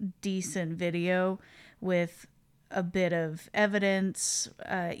pretty decent video with a bit of evidence,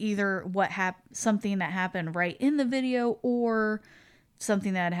 either something that happened right in the video or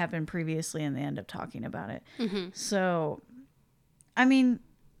something that had happened previously, and they end up talking about it. Mm-hmm. So, I mean,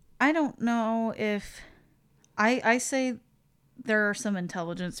 I don't know if I say there are some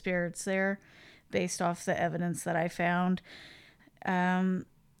intelligent spirits there based off the evidence that I found.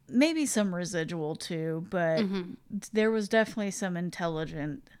 Maybe some residual too, but there was definitely some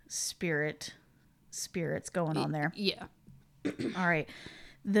intelligent spirits going on there. Yeah. All right.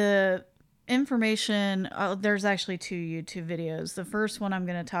 The information, there's actually 2 YouTube videos. The first one I'm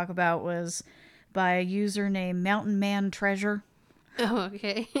going to talk about was by a user named Mountain Man Treasure. Oh,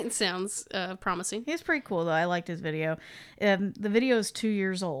 okay. It sounds promising. He's pretty cool, though. I liked his video. The video is 2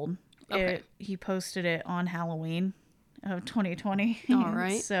 years old. Okay. He posted it on Halloween of 2020. All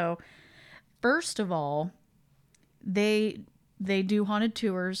right. So, first of all, they do haunted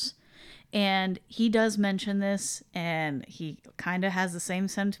tours. And he does mention this, and he kind of has the same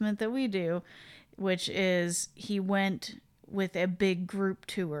sentiment that we do, which is he went with a big group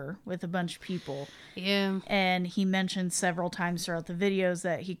tour with a bunch of people. Yeah. And he mentioned several times throughout the videos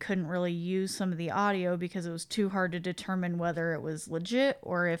that he couldn't really use some of the audio because it was too hard to determine whether it was legit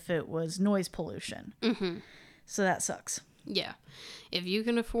or if it was noise pollution. Mm-hmm. So that sucks. Yeah. If you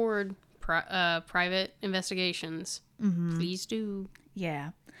can afford private investigations, please do. Yeah.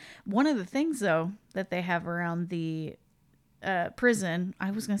 One of the things, though, that they have around the prison,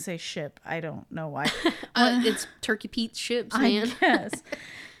 I was going to say ship. I don't know why. It's Turkey Pete's ships, man. Yes.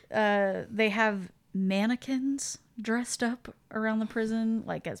 They have mannequins dressed up around the prison,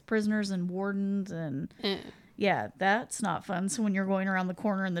 like as prisoners and wardens. And yeah, that's not fun. So when you're going around the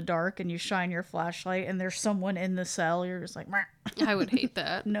corner in the dark and you shine your flashlight and there's someone in the cell, you're just like, meh. I would hate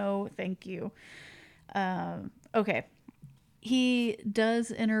that. No, thank you. Okay. He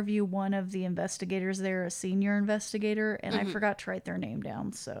does interview one of the investigators there, a senior investigator, and I forgot to write their name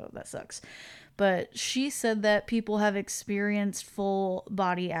down, so that sucks. But she said that people have experienced full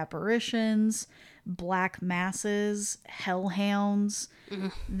body apparitions, black masses, hellhounds.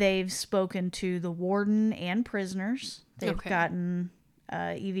 They've spoken to the warden and prisoners. They've gotten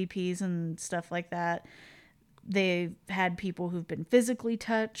EVPs and stuff like that. They've had people who've been physically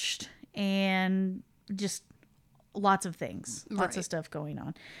touched and just lots of things, lots of stuff going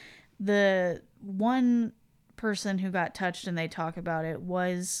on. The one person who got touched and they talk about it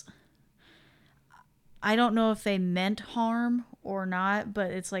was, I don't know if they meant harm or not,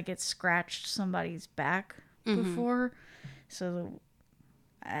 but it's like it scratched somebody's back before. So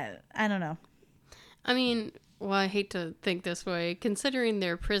I don't know. I mean, well, I hate to think this way, considering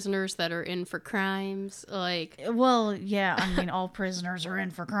they're prisoners that are in for crimes, like... Well, yeah, I mean, all prisoners are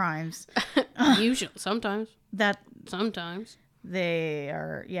in for crimes. Usually, sometimes. Sometimes. They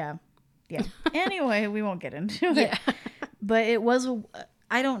are, yeah. Anyway, we won't get into it. But it was,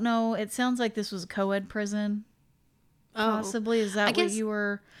 I don't know, it sounds like this was a co-ed prison. Possibly. Is that what you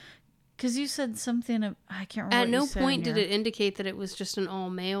were... Because you said something, I can't remember. At no point did it indicate that it was just an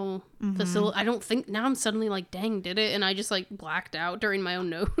all-male facility. I don't think, now I'm suddenly like, dang, did it? And I just like blacked out during my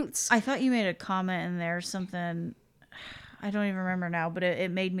own notes. I thought you made a comment in there, something, I don't even remember now, but it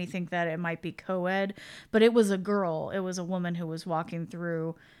made me think that it might be co-ed. But it was a girl, it was a woman who was walking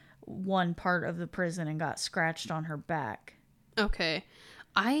through one part of the prison and got scratched on her back. Okay.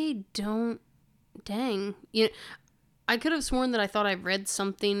 Dang. You know, I could have sworn that I thought I read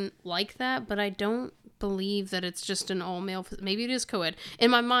something like that, but I don't believe that it's just an all-male... Maybe it is co-ed. In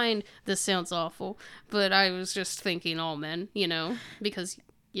my mind, this sounds awful, but I was just thinking all men, you know, because,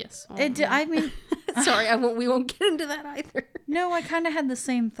 yes. I mean... Sorry, we won't get into that either. No, I kind of had the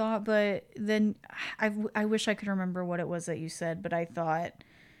same thought, but then I wish I could remember what it was that you said, but I thought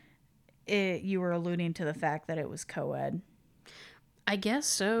you were alluding to the fact that it was co-ed. I guess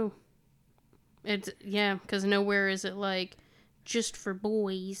so. Because nowhere is it like just for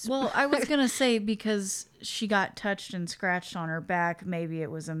boys. Well, I was gonna say because she got touched and scratched on her back, maybe it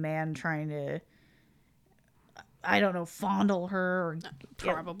was a man trying to, I don't know, fondle her or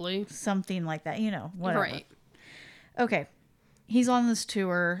probably something like that. You know, whatever. Right. Okay, he's on this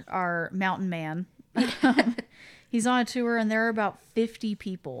tour. Our mountain man. He's on a tour, and there are about 50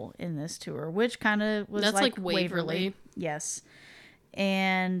 people in this tour, which kind of was that's like Waverly. Yes,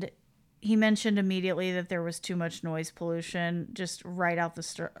 and he mentioned immediately that there was too much noise pollution just right out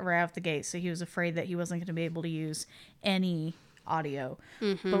the gate. So he was afraid that he wasn't going to be able to use any audio.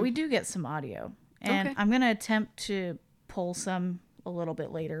 But we do get some audio. And I'm going to attempt to pull some a little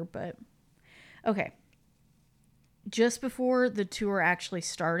bit later. But okay. Just before the tour actually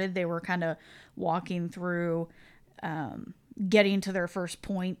started, they were kind of walking through getting to their first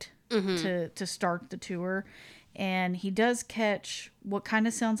point to start the tour. And he does catch what kind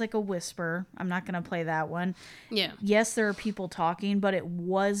of sounds like a whisper. I'm not going to play that one. Yeah. Yes, there are people talking, but it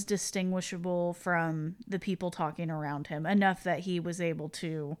was distinguishable from the people talking around him enough that he was able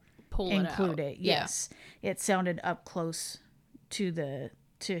to include it. Yes. Yeah. It sounded up close to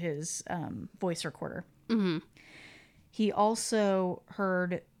his voice recorder. He also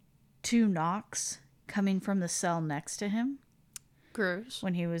heard 2 knocks coming from the cell next to him. Gross.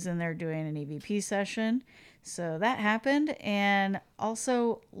 When he was in there doing an EVP session. So that happened, and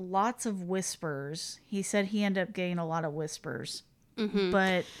also lots of whispers. He said he ended up getting a lot of whispers.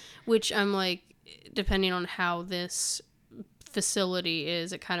 But which I'm like, depending on how this facility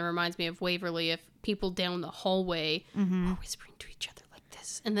is, it kind of reminds me of Waverly. If people down the hallway are whispering to each other like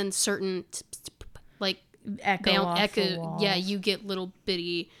this, and then certain like echo, yeah, you get little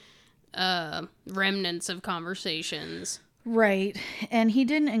bitty remnants of conversations. Right. And he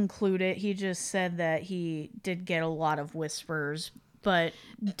didn't include it. He just said that he did get a lot of whispers, but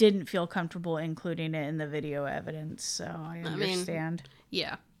didn't feel comfortable including it in the video evidence. So I understand.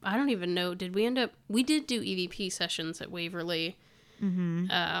 Yeah. I don't even know. We did do EVP sessions at Waverly. Mm-hmm.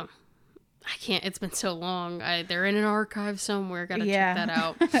 I can't, it's been so long. They're in an archive somewhere. Gotta check that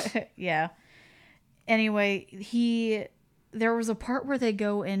out. Yeah. Anyway, there was a part where they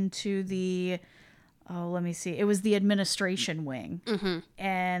go into let me see. It was the administration wing. Mm-hmm.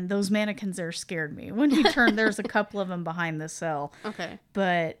 And those mannequins there scared me. When he turned, there's a couple of them behind the cell. Okay.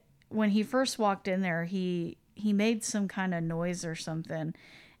 But when he first walked in there, he made some kind of noise or something.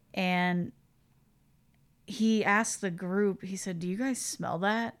 And he asked the group, he said, "Do you guys smell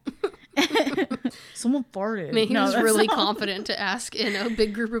that?" Someone farted. I mean, he was really confident to ask in a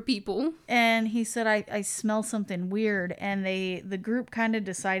big group of people. And he said, I smell something weird. And the group kind of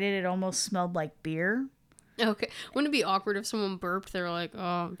decided it almost smelled like beer. Okay. Wouldn't it be awkward if someone burped? They're like, "Oh,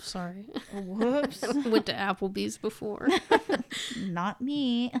 I'm sorry. Whoops." Went to Applebee's before. Not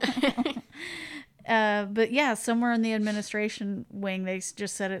me. But yeah, somewhere in the administration wing, they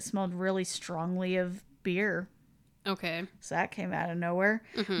just said it smelled really strongly of beer. Okay. So that came out of nowhere.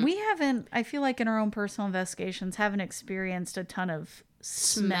 Mm-hmm. We haven't, I feel like in our own personal investigations, haven't experienced a ton of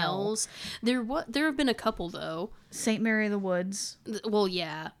smells. There have been a couple, though. St. Mary of the Woods. Well,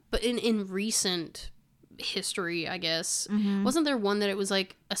 yeah. But in recent history, I guess, wasn't there one that it was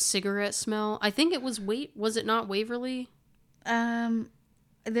like a cigarette smell? I think it was, was it not Waverly? I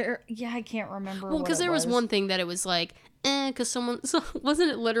can't remember. Well, because there was one thing that it was like, because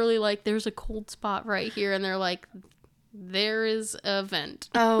wasn't it literally like, there's a cold spot right here, and they're like, there is a vent.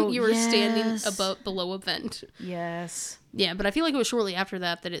 Oh, you were standing below a vent. Yes. Yeah, but I feel like it was shortly after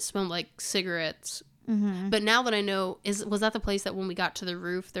that it smelled like cigarettes. Mm-hmm. But now that I know, was that the place that when we got to the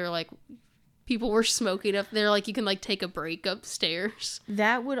roof, they're like, people were smoking up there, like you can like take a break upstairs?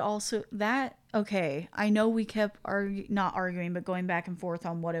 That would also, okay, I know we kept not arguing, but going back and forth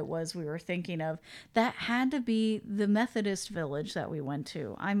on what it was we were thinking of. That had to be the Methodist village that we went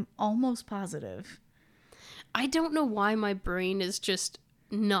to. I'm almost positive. I don't know why my brain is just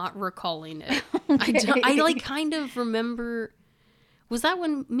not recalling it. Okay. I like kind of remember. Was that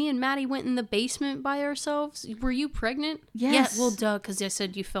when me and Maddie went in the basement by ourselves? Were you pregnant? Yes. Yeah, well, duh, because I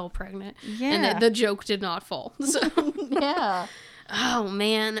said you fell pregnant. Yeah. And the joke did not fall. So. Yeah. Oh,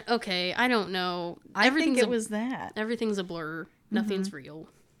 man. Okay, I don't know. I think it was that. Everything's a blur. Nothing's real.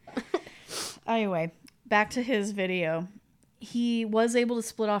 Anyway, back to his video. He was able to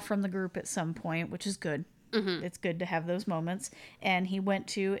split off from the group at some point, which is good. Mm-hmm. It's good to have those moments. And he went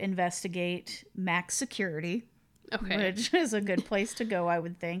to investigate Max Security, which is a good place to go, I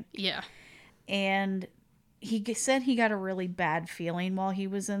would think. Yeah. And he said he got a really bad feeling while he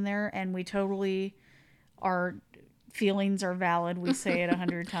was in there, and our feelings are valid. We say it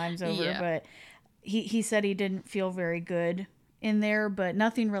 100 times over, but he said he didn't feel very good in there, but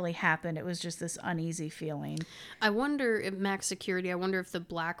nothing really happened. It was just this uneasy feeling. I wonder if Max Security, if the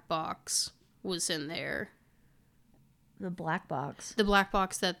black box was in there. The black box. The black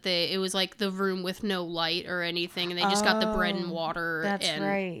box that it was like the room with no light or anything, and they just got the bread and water. That's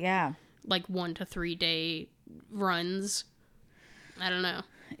right, yeah. Like 1 to 3 day runs. I don't know.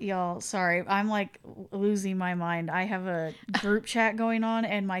 Y'all, sorry. I'm like losing my mind. I have a group chat going on,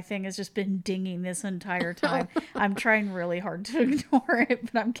 and my thing has just been dinging this entire time. I'm trying really hard to ignore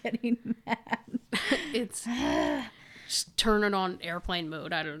it, but I'm getting mad. It's... Just turn it on airplane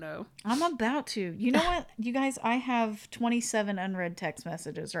mode. I don't know. I'm about to. You know what, you guys? I have 27 unread text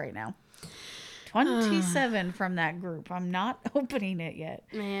messages right now. 27 from that group. I'm not opening it yet.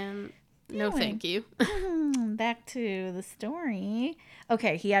 Man, no thank you. Back to the story.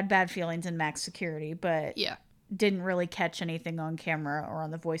 Okay, he had bad feelings in Max Security, but didn't really catch anything on camera or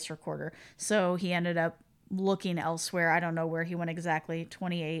on the voice recorder. So he ended up looking elsewhere. I don't know where he went exactly.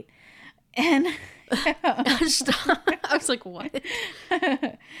 28. And I was like, what?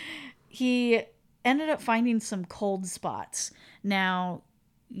 He ended up finding some cold spots. Now,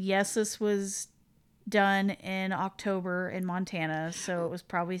 yes, this was done in October in Montana, so it was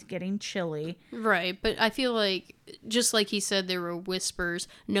probably getting chilly. Right, but I feel like, just like he said, there were whispers,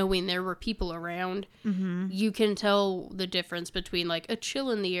 knowing there were people around. Mm-hmm. You can tell the difference between like a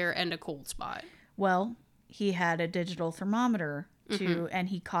chill in the air and a cold spot. Well, he had a digital thermometer and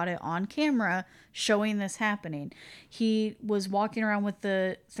he caught it on camera showing this happening. He was walking around with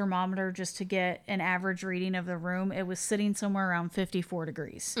the thermometer just to get an average reading of the room. It was sitting somewhere around 54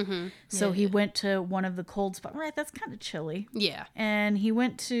 degrees. Mm-hmm. So he went to one of the cold spots. Right, that's kind of chilly. Yeah. And he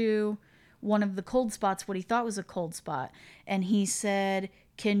went to one of the cold spots, what he thought was a cold spot. And he said,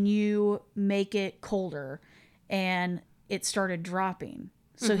 "Can you make it colder?" And it started dropping.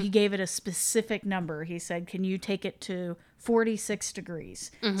 So he gave it a specific number. He said, can you take it to 46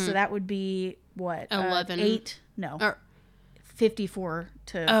 degrees? So that would be what? 11. 8? No. Or, 54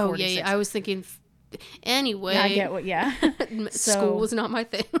 to 46. oh, yeah. I was thinking... Anyway. Yeah, I get what, yeah. School was not my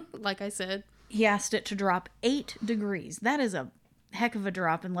thing, like I said. He asked it to drop 8 degrees. That is a heck of a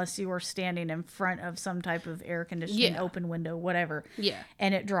drop unless you were standing in front of some type of air conditioning, open window, whatever. Yeah.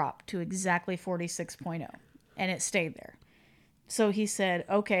 And it dropped to exactly 46.0. And it stayed there. So he said,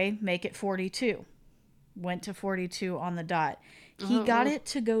 okay, make it 42. Went to 42 on the dot. He got it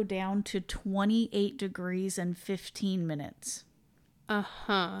to go down to 28 degrees in 15 minutes.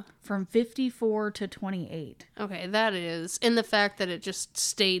 Uh-huh. From 54 to 28. Okay, that is. And the fact that it just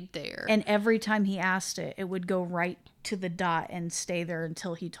stayed there. And every time he asked it, it would go right to the dot and stay there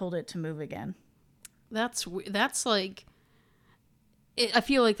until he told it to move again. That's like... I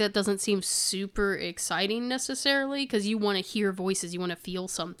feel like that doesn't seem super exciting necessarily, because you want to hear voices, you want to feel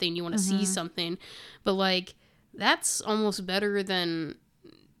something, you want to see something. But, like, that's almost better than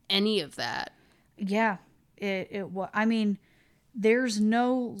any of that. Yeah. I mean... There's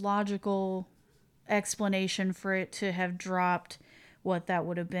no logical explanation for it to have dropped what that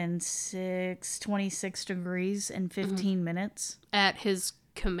would have been 26 degrees in 15 minutes. At his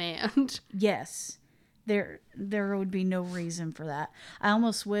command. Yes. There would be no reason for that. I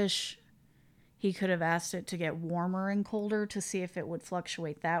almost wish he could have asked it to get warmer and colder to see if it would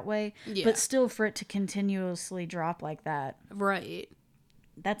fluctuate that way. Yeah. But still, for it to continuously drop like that. Right.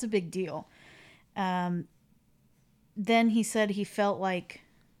 That's a big deal. Then he said he felt like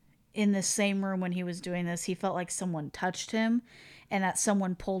in the same room when he was doing this, he felt like someone touched him and that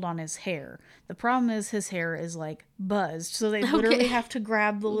someone pulled on his hair. The problem is his hair is like buzzed. So they literally have to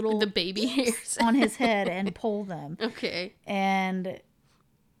grab the baby hairs on his head and pull them. Okay. And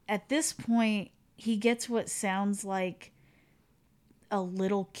at this point, he gets what sounds like a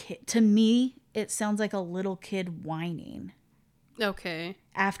little kid. To me, it sounds like a little kid whining. Okay.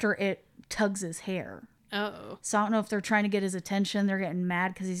 After it tugs his hair. Oh. So I don't know if they're trying to get his attention. They're getting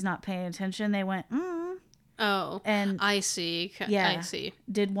mad because he's not paying attention. They went, Oh. And I see. Yeah. I see.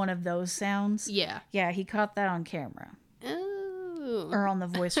 Did one of those sounds. Yeah. Yeah, he caught that on camera. Oh. Or on the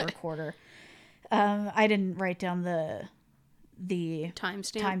voice recorder. I didn't write down the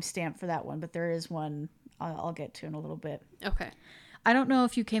timestamp for that one, but there is one I'll get to in a little bit. Okay. I don't know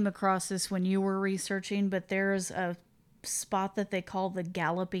if you came across this when you were researching, but there's a spot that they call the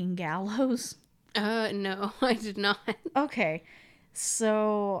Galloping Gallows. No, I did not. Okay.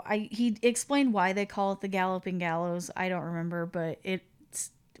 So he explained why they call it the Galloping Gallows. I don't remember, but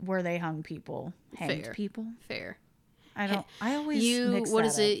it's where they hanged people. Fair. I always mix what that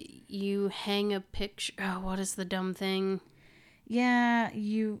is up. it? You hang a picture. Oh, what is the dumb thing? Yeah,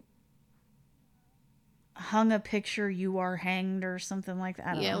 you hung a picture, you are hanged or something like that.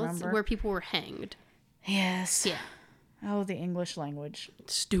 I don't remember. Where people were hanged. Yes. Yeah. Oh, the English language.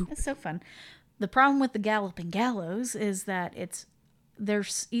 Stupid. It's so fun. The problem with the Galloping Gallows is that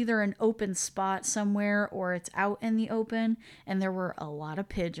there's either an open spot somewhere or it's out in the open, and there were a lot of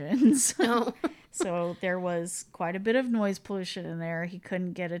pigeons. No. So there was quite a bit of noise pollution in there. He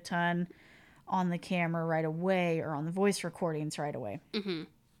couldn't get a ton on the camera right away or on the voice recordings right away. Mm-hmm.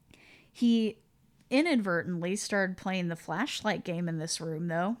 He inadvertently started playing the flashlight game in this room,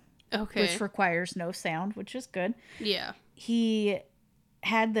 though. Okay. Which requires no sound, which is good. Yeah. He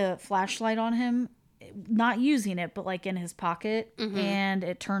had the flashlight on him, not using it, but like in his pocket, and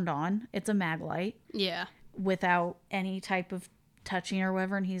it turned on. It's a mag light. Yeah. Without any type of touching or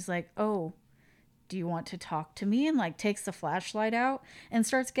whatever. And he's like, oh, do you want to talk to me? And like takes the flashlight out and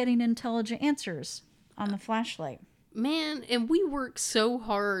starts getting intelligent answers on the flashlight. Man, and we work so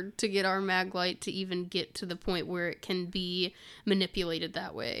hard to get our mag light to even get to the point where it can be manipulated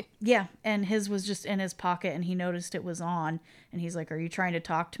that way. Yeah, and his was just in his pocket, and he noticed it was on, and he's like, are you trying to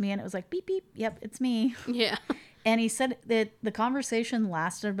talk to me? And it was like, beep, beep, yep, it's me. Yeah. And he said that the conversation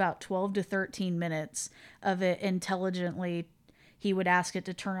lasted about 12 to 13 minutes of it intelligently. He would ask it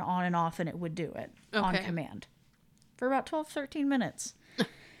to turn it on and off, and it would do it on command. For about 12, 13 minutes.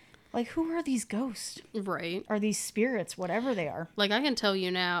 Like, who are these ghosts? Right. Are these spirits, whatever they are? Like, I can tell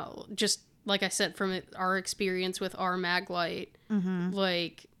you now, just like I said, from our experience with our mag light,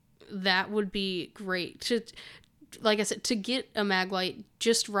 like, that would be great. Like I said, to get a mag light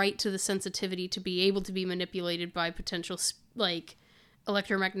just right to the sensitivity to be able to be manipulated by potential, like,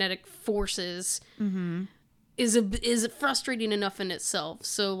 electromagnetic forces is frustrating enough in itself.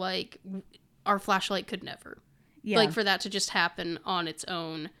 So, like, our flashlight could never. Yeah. Like, for that to just happen on its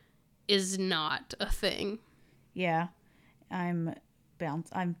own is not a thing. Yeah. I'm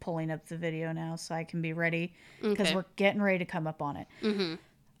pulling up the video now so I can be ready because we're getting ready to come up on it.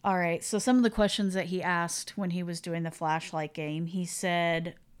 All right. So some of the questions that he asked when he was doing the flashlight game, he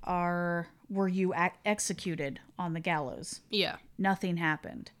said, were you executed on the gallows? Yeah. Nothing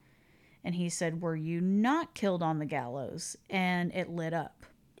happened. And he said, were you not killed on the gallows? And it lit up.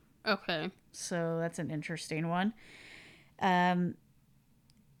 Okay. So that's an interesting one. And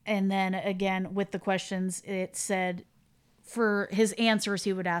then again, with the questions, it said for his answers,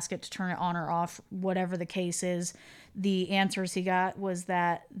 he would ask it to turn it on or off, whatever the case is. The answers he got was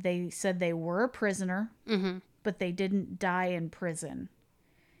that they said they were a prisoner, but they didn't die in prison.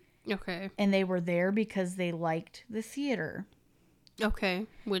 Okay. And they were there because they liked the theater. Okay.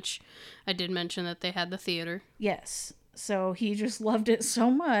 Which I did mention that they had the theater. Yes. So he just loved it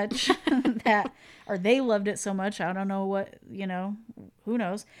so much or they loved it so much. I don't know what, who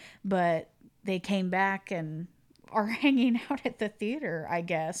knows, but they came back and are hanging out at the theater, I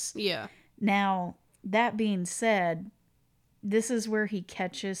guess. Yeah. Now, that being said, this is where he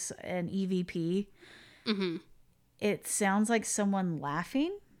catches an EVP. Mm-hmm. It sounds like someone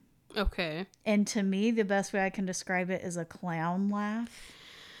laughing. Okay. And to me, the best way I can describe it is a clown laugh.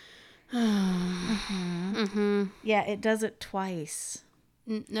 Mm-hmm. Yeah, it does it twice.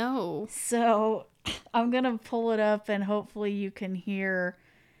 No. So I'm going to pull it up and hopefully you can hear.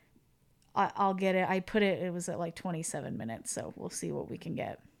 I'll get it. It was at like 27 minutes. So we'll see what we can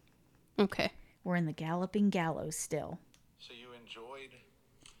get. Okay. We're in the Galloping Gallows still. So you enjoyed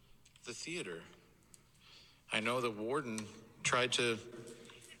the theater. I know the warden tried to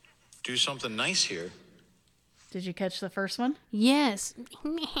do something nice here. Did you catch the first one? Yes.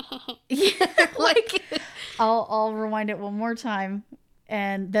 Like, I'll rewind it one more time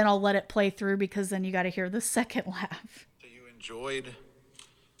and then I'll let it play through because then you got to hear the second laugh. So you enjoyed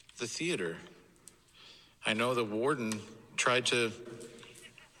the theater. I know the warden tried to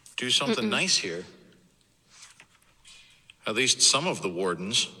do something nice here. At least some of the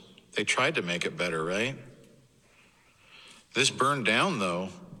wardens. They tried to make it better, right? This burned down, though.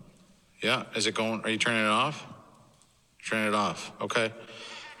 Yeah, is it going? Are you turning it off? Turn it off. Okay.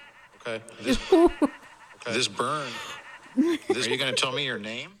 This burned. Are you going to tell me your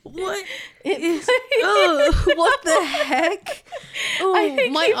name? What? What the heck? Oh,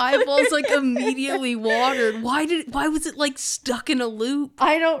 my eyeballs like immediately watered. Why was it like stuck in a loop?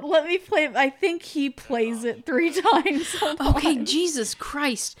 Let me play. I think he plays it 3 times. Okay, Jesus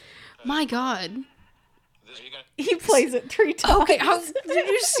Christ. My God. He plays it 3 times. Okay, did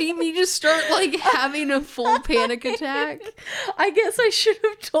you see me just start like having a full panic attack? I guess I should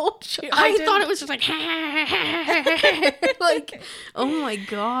have told you. I thought it was just like, like, oh my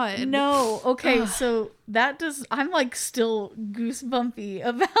God. No. Okay, so I'm like still goosebumpy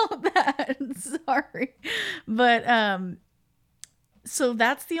about that. Sorry. But, so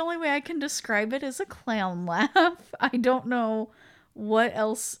that's the only way I can describe it, as a clown laugh. I don't know what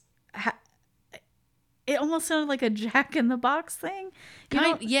else. It almost sounded like a Jack in the Box thing.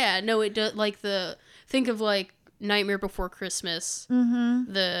 Yeah, no, it does. Like think of like Nightmare Before Christmas.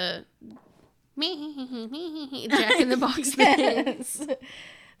 Mm-hmm. The Jack in the Box thing.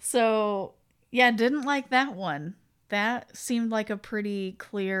 So, yeah, didn't like that one. That seemed like a pretty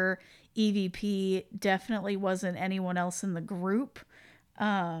clear EVP. Definitely wasn't anyone else in the group.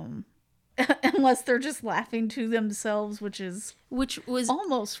 Unless they're just laughing to themselves, which was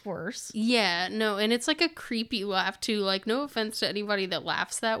almost worse. Yeah, no, and it's like a creepy laugh too. Like, no offense to anybody that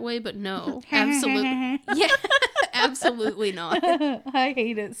laughs that way, but no, absolutely, yeah, absolutely not. I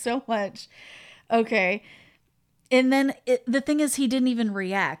hate it so much. Okay, and then the thing is, he didn't even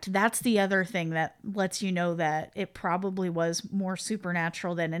react. That's the other thing that lets you know that it probably was more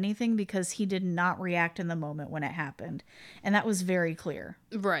supernatural than anything, because he did not react in the moment when it happened. And that was very clear.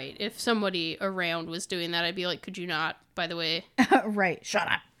 Right. If somebody around was doing that, I'd be like, could you not, by the way? Right. Shut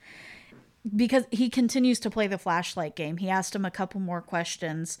up. Because he continues to play the flashlight game. He asked him a couple more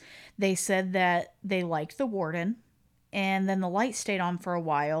questions. They said that they liked the warden, and then the light stayed on for a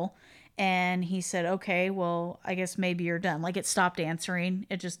while. And he said, okay, well, I guess maybe you're done. Like, it stopped answering.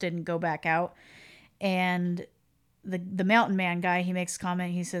 It just didn't go back out. And the mountain man guy, he makes a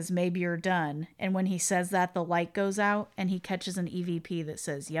comment. He says, maybe you're done. And when he says that, the light goes out and he catches an EVP that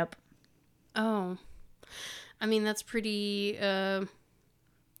says, yep. Oh. I mean, that's pretty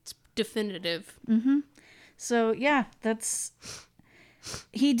it's definitive. Mm-hmm. So, yeah,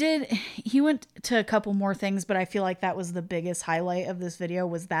 he went to a couple more things, but I feel like that was the biggest highlight of this video,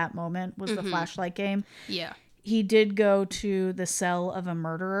 was that moment, was the flashlight game. Yeah. He did go to the cell of a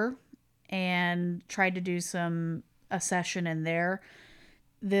murderer and tried to do a session in there.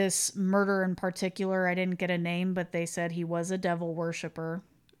 This murderer in particular, I didn't get a name, but they said he was a devil worshiper.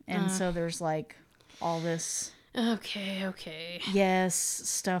 And so there's like all this. Okay. Yes,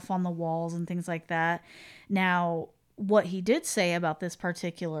 stuff on the walls and things like that. Now, what he did say about this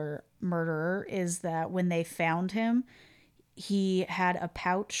particular murderer is that when they found him, he had a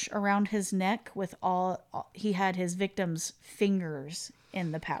pouch around his neck with he had his victim's fingers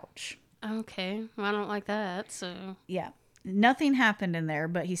in the pouch. Okay. Well, I don't like that, so... Yeah. Nothing happened in there,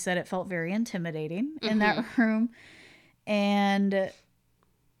 but he said it felt very intimidating in that room. And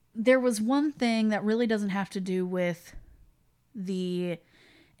there was one thing that really doesn't have to do with the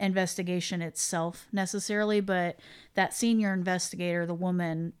investigation itself necessarily, but that senior investigator, the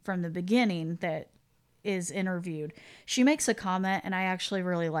woman from the beginning that is interviewed, she makes a comment, and I actually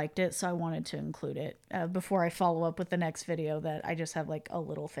really liked it, so I wanted to include it before I follow up with the next video that I just have like a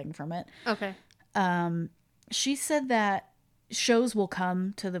little thing from it. Okay. She said that shows will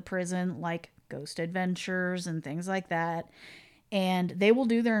come to the prison like Ghost Adventures and things like that, and they will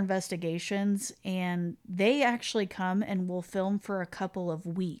do their investigations, and they actually come and will film for a couple of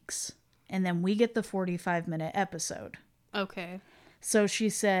weeks, and then we get the 45-minute episode. Okay. So she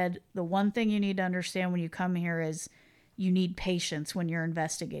said the one thing you need to understand when you come here is you need patience when you're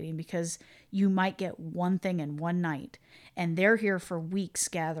investigating, because you might get one thing in one night, and they're here for weeks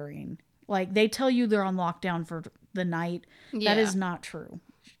gathering. Like, they tell you they're on lockdown for the night. Yeah. That is not true.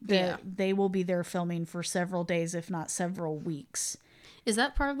 They will be there filming for several days, if not several weeks. Is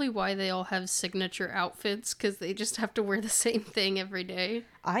that probably why they all have signature outfits? Because they just have to wear the same thing every day?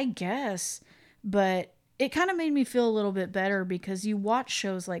 I guess. But it kind of made me feel a little bit better, because you watch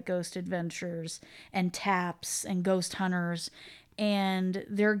shows like Ghost Adventures and Taps and Ghost Hunters, and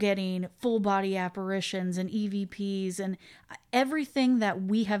they're getting full body apparitions and EVPs and everything that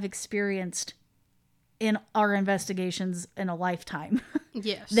we have experienced in our investigations in a lifetime.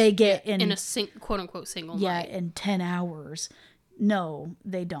 Yes. They get in a quote-unquote single night. Yeah, in 10 hours. No,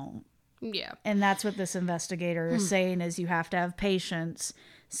 they don't. Yeah. And that's what this investigator is saying, is you have to have patience.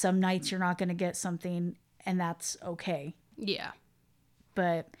 Some nights you're not going to get something, and that's okay. Yeah.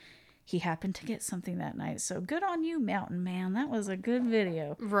 But he happened to get something that night. So good on you, Mountain Man. That was a good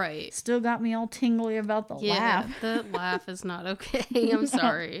video. Right. Still got me all tingly about the laugh. The laugh is not okay. I'm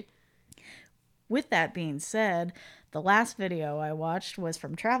sorry. With that being said, the last video I watched was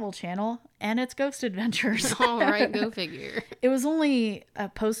from Travel Channel, and it's Ghost Adventures. All right, go figure. It was only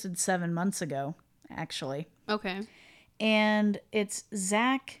posted 7 months ago, actually. Okay. And it's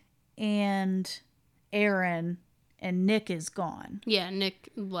Zach and Aaron, and Nick is gone. Yeah, Nick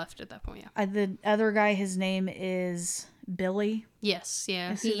left at that point, yeah. The other guy, his name is Billy. Yes,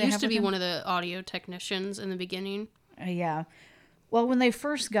 yeah. Is who He they used have to with be him? one of the audio technicians in the beginning. Yeah. Well, when they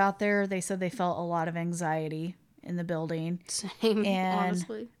first got there, they said they felt a lot of anxiety in the building. Same, And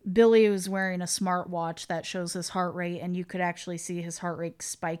honestly. Billy was wearing a smartwatch that shows his heart rate, and you could actually see his heart rate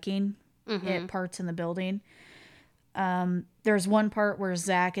spiking at parts in the building. There's one part where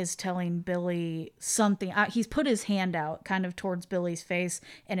Zach is telling Billy something. He's put his hand out kind of towards Billy's face,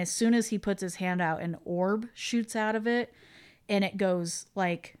 and as soon as he puts his hand out, an orb shoots out of it, and it goes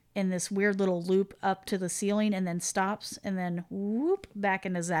like in this weird little loop up to the ceiling and then stops and then whoop back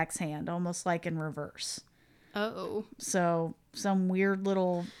into Zach's hand, almost like in reverse. Uh-oh. So some weird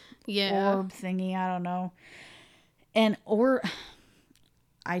little Yeah. orb thingy, I don't know. And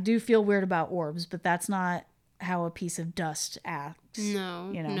I do feel weird about orbs, but that's not how a piece of dust acts.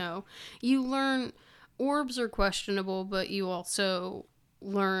 No, you know? no. You learn orbs are questionable, but you also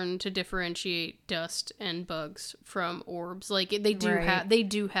learn to differentiate dust and bugs from orbs. Like they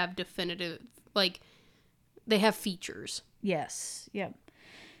do have definitive, like they have features. Yes. Yep.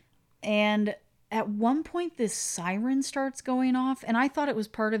 And at one point this siren starts going off, and I thought it was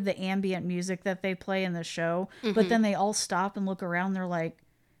part of the ambient music that they play in the show, but then they all stop and look around. They're like,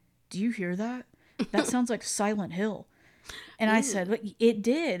 "Do you hear that? That sounds like Silent Hill." And I said, "But it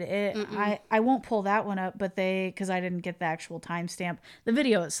did." I won't pull that one up, but because I didn't get the actual timestamp. The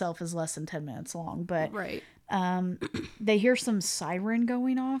video itself is less than 10 minutes long, but Right. they hear some siren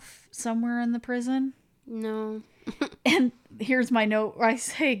going off somewhere in the prison. No. And here's my note where I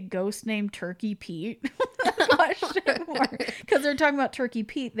say ghost named Turkey Pete. Because they're talking about Turkey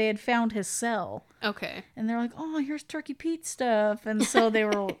Pete. They had found his cell. Okay. And they're like, "Oh, here's Turkey Pete stuff." And so they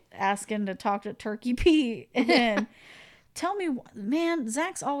were asking to talk to Turkey Pete. And tell me, man,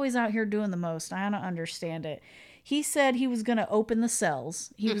 Zach's always out here doing the most. I don't understand it. He said he was going to open the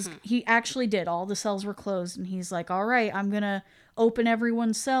cells. He actually did. All the cells were closed. And he's like, "All right, I'm going to open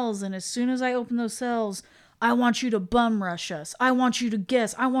everyone's cells. And as soon as I open those cells, I want you to bum rush us. I want you to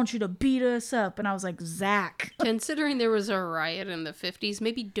guess. I want you to beat us up." And I was like, "Zach." Considering there was a riot in the 50s,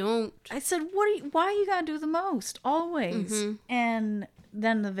 maybe don't. I said, why you gotta do the most? Always. And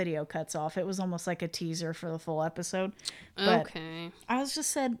then the video cuts off. It was almost like a teaser for the full episode. But Okay. I was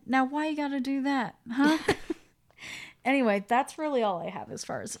just said, now why you gotta do that, huh? Anyway, that's really all I have as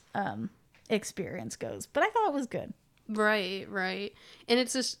far as experience goes. But I thought it was good. Right. And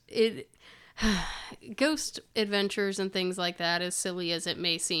it's just Ghost adventures and things like that, as silly as it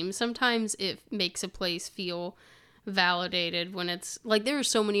may seem, sometimes it makes a place feel validated when it's like there are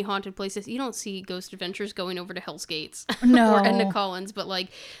so many haunted places. You don't see Ghost Adventures going over to Hell's Gates No. or Edna Collins, but like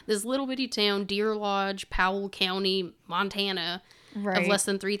this little bitty town, Deer Lodge, Powell County, Montana, Right. of less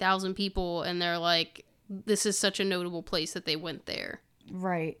than 3,000 people, and they're like, this is such a notable place that they went there.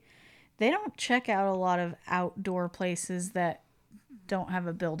 Right. They don't check out a lot of outdoor places that don't have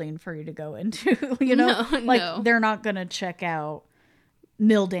a building for you to go into, you know? No, like no. they're not going to check out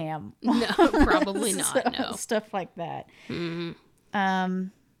Mill Dam. No, probably not. So, No. Stuff like that.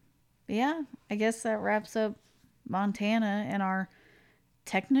 Yeah, I guess that wraps up Montana and our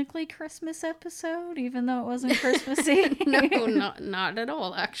technically Christmas episode, even though it wasn't Christmassy. No, not at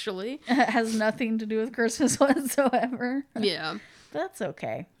all, actually. It has nothing to do with Christmas whatsoever. Yeah, That's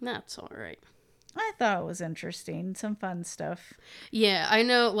okay. that's all right. I thought it was interesting. Some fun stuff. Yeah, I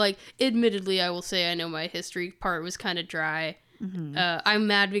know, like, admittedly, I will say I know my history part was kind of dry. I'm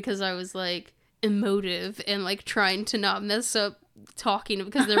mad because I was, like, emotive and, like, trying to not mess up talking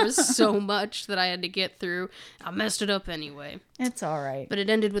because there was so much that I had to get through. I messed it up anyway. It's all right. But it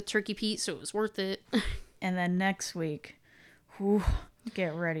ended with Turkey Pete, so it was worth it. And then next week, whew,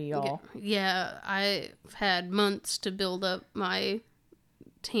 get ready, y'all. Yeah, I've had months to build up my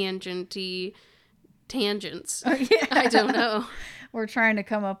tangents. I don't know. We're trying to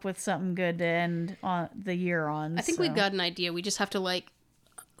come up with something good to end on the year on. I think we've got an idea. We just have to, like,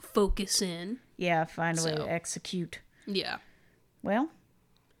 focus in. Yeah, find a way So. to execute. Yeah. Well,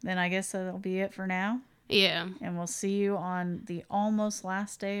 then I guess that'll be it for now. Yeah. And we'll see you on the almost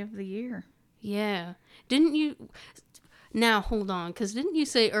last day of the year. Yeah. Didn't you... Now, hold on, because didn't you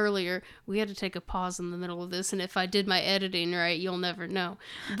say earlier we had to take a pause in the middle of this, and if I did my editing right, you'll never know.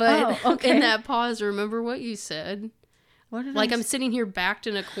 But Oh, okay. in that pause, remember what you said? What did Like, I I'm sitting here backed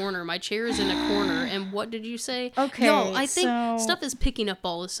in a corner. My chair is in a corner, and what did you say? Okay, Y'all, I think so- stuff is picking up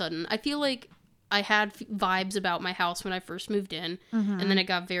all of a sudden. I feel like I had vibes about my house when I first moved in, and then it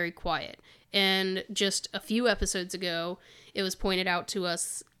got very quiet. And just a few episodes ago, it was pointed out to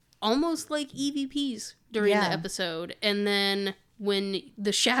us almost like EVPs during Yeah. the episode. And then when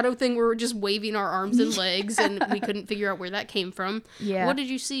the shadow thing, we were just waving our arms and legs, and we couldn't figure out where that came from. Yeah. What did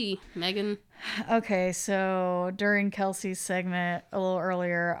you see, Megan? Okay, so during Kelsey's segment a little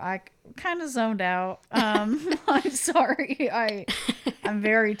earlier, I kind of zoned out. I'm sorry. I'm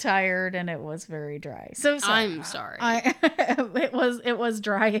very tired and it was very dry. So sorry. I'm sorry. It was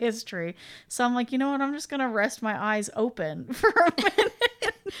dry history. So I'm like, you know what? I'm just gonna rest my eyes open for a minute.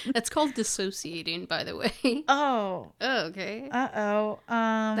 That's called dissociating, by the way. Oh, Oh, okay. uh-oh.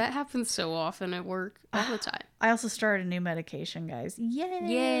 That happens so often at work all the time. I also started a new medication, guys. Yay,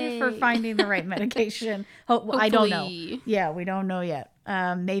 Yay. for finding the right medication. I don't know. Hopefully. Yeah, we don't know yet.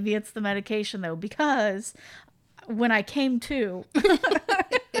 Maybe it's the medication though, because when I came to,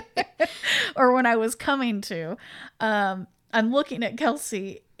 or when I was coming to, I'm looking at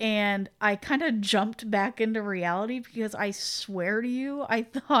Kelsey and I kind of jumped back into reality because I swear to you, I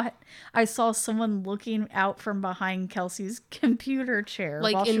thought I saw someone looking out from behind Kelsey's computer chair.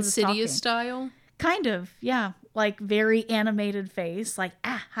 Like while she was Insidious talking. style? Kind of, yeah. Like very animated face. Like,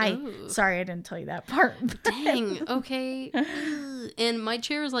 hi. Ooh. Sorry, I didn't tell you that part. Dang, okay. Ugh. And my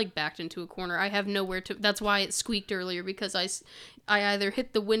chair is like backed into a corner. I have nowhere to. That's why it squeaked earlier, because I either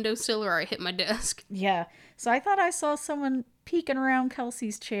hit the windowsill or I hit my desk. Yeah. So I thought I saw someone peeking around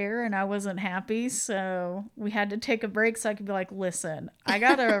Kelsey's chair and I wasn't happy. So we had to take a break so I could be like, listen, I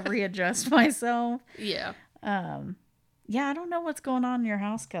got to readjust myself. Yeah. Yeah, I don't know what's going on in your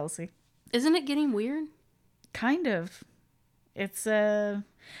house, Kelsey. Isn't it getting weird? Kind of. It's,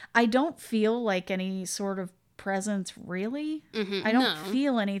 I don't feel like any sort of presence really. I don't no.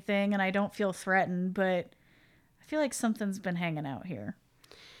 feel anything and I don't feel threatened, but I feel like something's been hanging out here.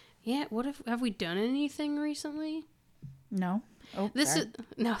 Yeah. What have we done anything recently? No. Oh, This is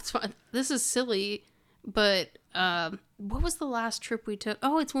no, it's fine. This is silly, but what was the last trip we took?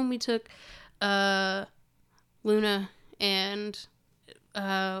 Oh, it's when we took Luna and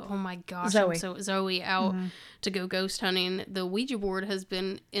oh my gosh, Zoe. Zoe out to go ghost hunting. The Ouija board has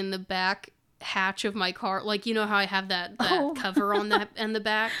been in the back hatch of my car. Like, you know how I have that cover on that in the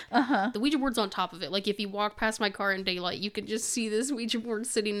back? The Ouija board's on top of it. Like, if you walk past my car in daylight, you can just see this Ouija board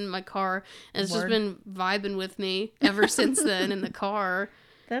sitting in my car, and it's just been vibing with me ever since then in the car.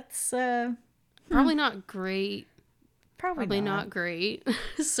 That's Probably not great Probably not great.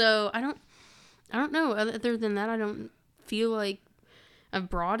 So I don't know. Other than that, I don't feel like I've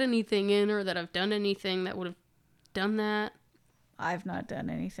brought anything in or that I've done anything that would have done that. I've not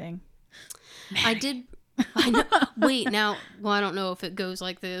done anything. I did. I know. Wait, now, well, I don't know if it goes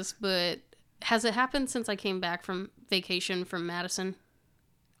like this, but has it happened since I came back from vacation from Madison?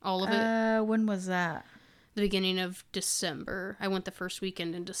 All of it? When was that? The beginning of December. I went the first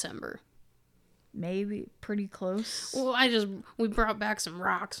weekend in December. Maybe pretty close. Well, we brought back some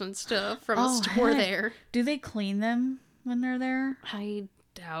rocks and stuff from the store heck. there. Do they clean them when they're there? I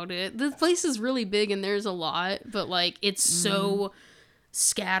doubt it. The place is really big and there's a lot, but like it's so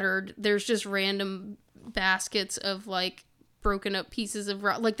scattered. There's just random baskets of like broken up pieces of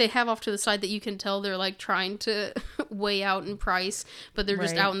rock. Like they have off to the side that you can tell they're like trying to weigh out in price, but they're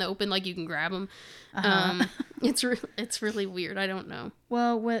just out in the open, like you can grab them. It's really weird. I don't know.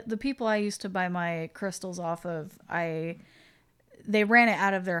 Well, what the people I used to buy my crystals off of, they ran it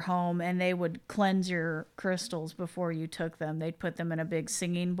out of their home and they would cleanse your crystals before you took them. They'd put them in a big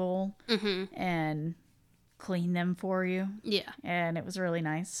singing bowl and clean them for you. Yeah. And it was really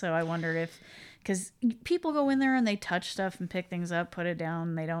nice. So I wondered if, because people go in there and they touch stuff and pick things up, put it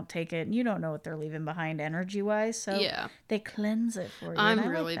down, they don't take it, and you don't know what they're leaving behind energy-wise. So they cleanse it for you. I'm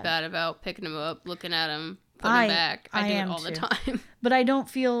really bad about picking them up, looking at them, putting them back. I do it all the time. But I don't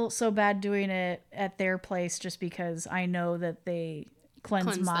feel so bad doing it at their place just because I know that they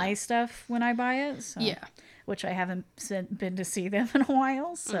cleanse my stuff when I buy it. So, which I haven't been to see them in a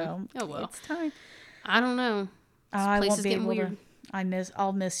while. So it's time. I don't know. I won't be able to.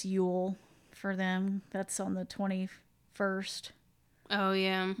 I'll miss Yule for them. That's on the 21st. Oh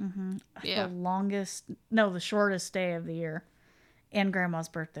yeah. Yeah. The shortest day of the year, and Grandma's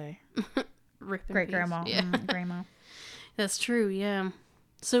birthday. Great grandma. Grandma. That's true. Yeah.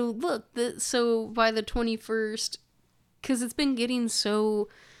 So look, so by the 21st, because it's been getting so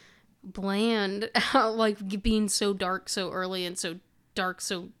bland, like being so dark so early and so dark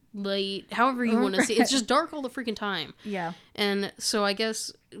so late, however you want to see it. It's just dark all the freaking time. Yeah. And so I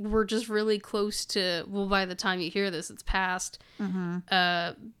guess we're just really close to, well, by the time you hear this, it's past.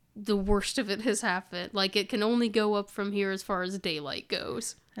 The worst of it has happened. Like, it can only go up from here as far as daylight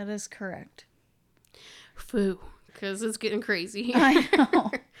goes. That is correct. Foo. Because it's getting crazy. I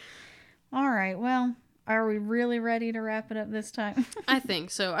know. All right. Well, are we really ready to wrap it up this time? I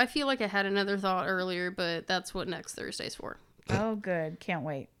think so. I feel like I had another thought earlier, but that's what next Thursday's for. Oh, good. Can't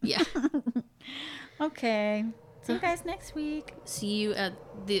wait. Yeah. Okay. See you guys next week. See you at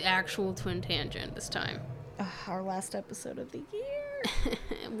the actual Twin Tangent this time. Our last episode of the year.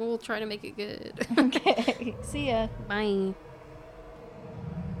 We'll try to make it good. Okay. See ya. Bye.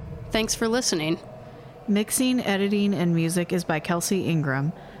 Thanks for listening. Mixing, editing, and music is by Kelsey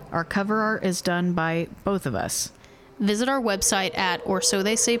Ingram. Our cover art is done by both of us. Visit our website at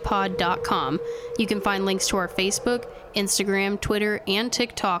orsotheysaypod.com. You can find links to our Facebook, Instagram, Twitter, and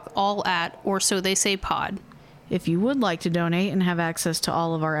TikTok, all at orsotheysaypod. If you would like to donate and have access to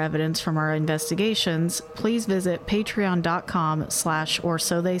all of our evidence from our investigations, please visit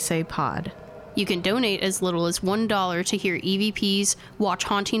patreon.com/orsotheysaypod. You can donate as little as $1 to hear EVPs, watch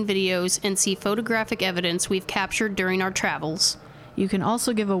haunting videos, and see photographic evidence we've captured during our travels. You can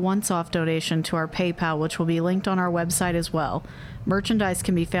also give a once-off donation to our PayPal, which will be linked on our website as well. Merchandise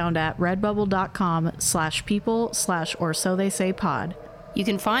can be found at redbubble.com/people/orsotheysaypod. You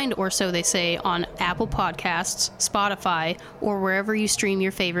can find Or So They Say on Apple Podcasts, Spotify, or wherever you stream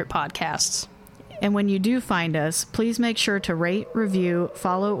your favorite podcasts. And when you do find us, please make sure to rate, review,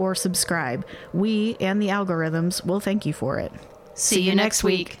 follow, or subscribe. We and the algorithms will thank you for it. See you next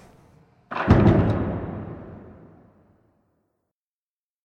week.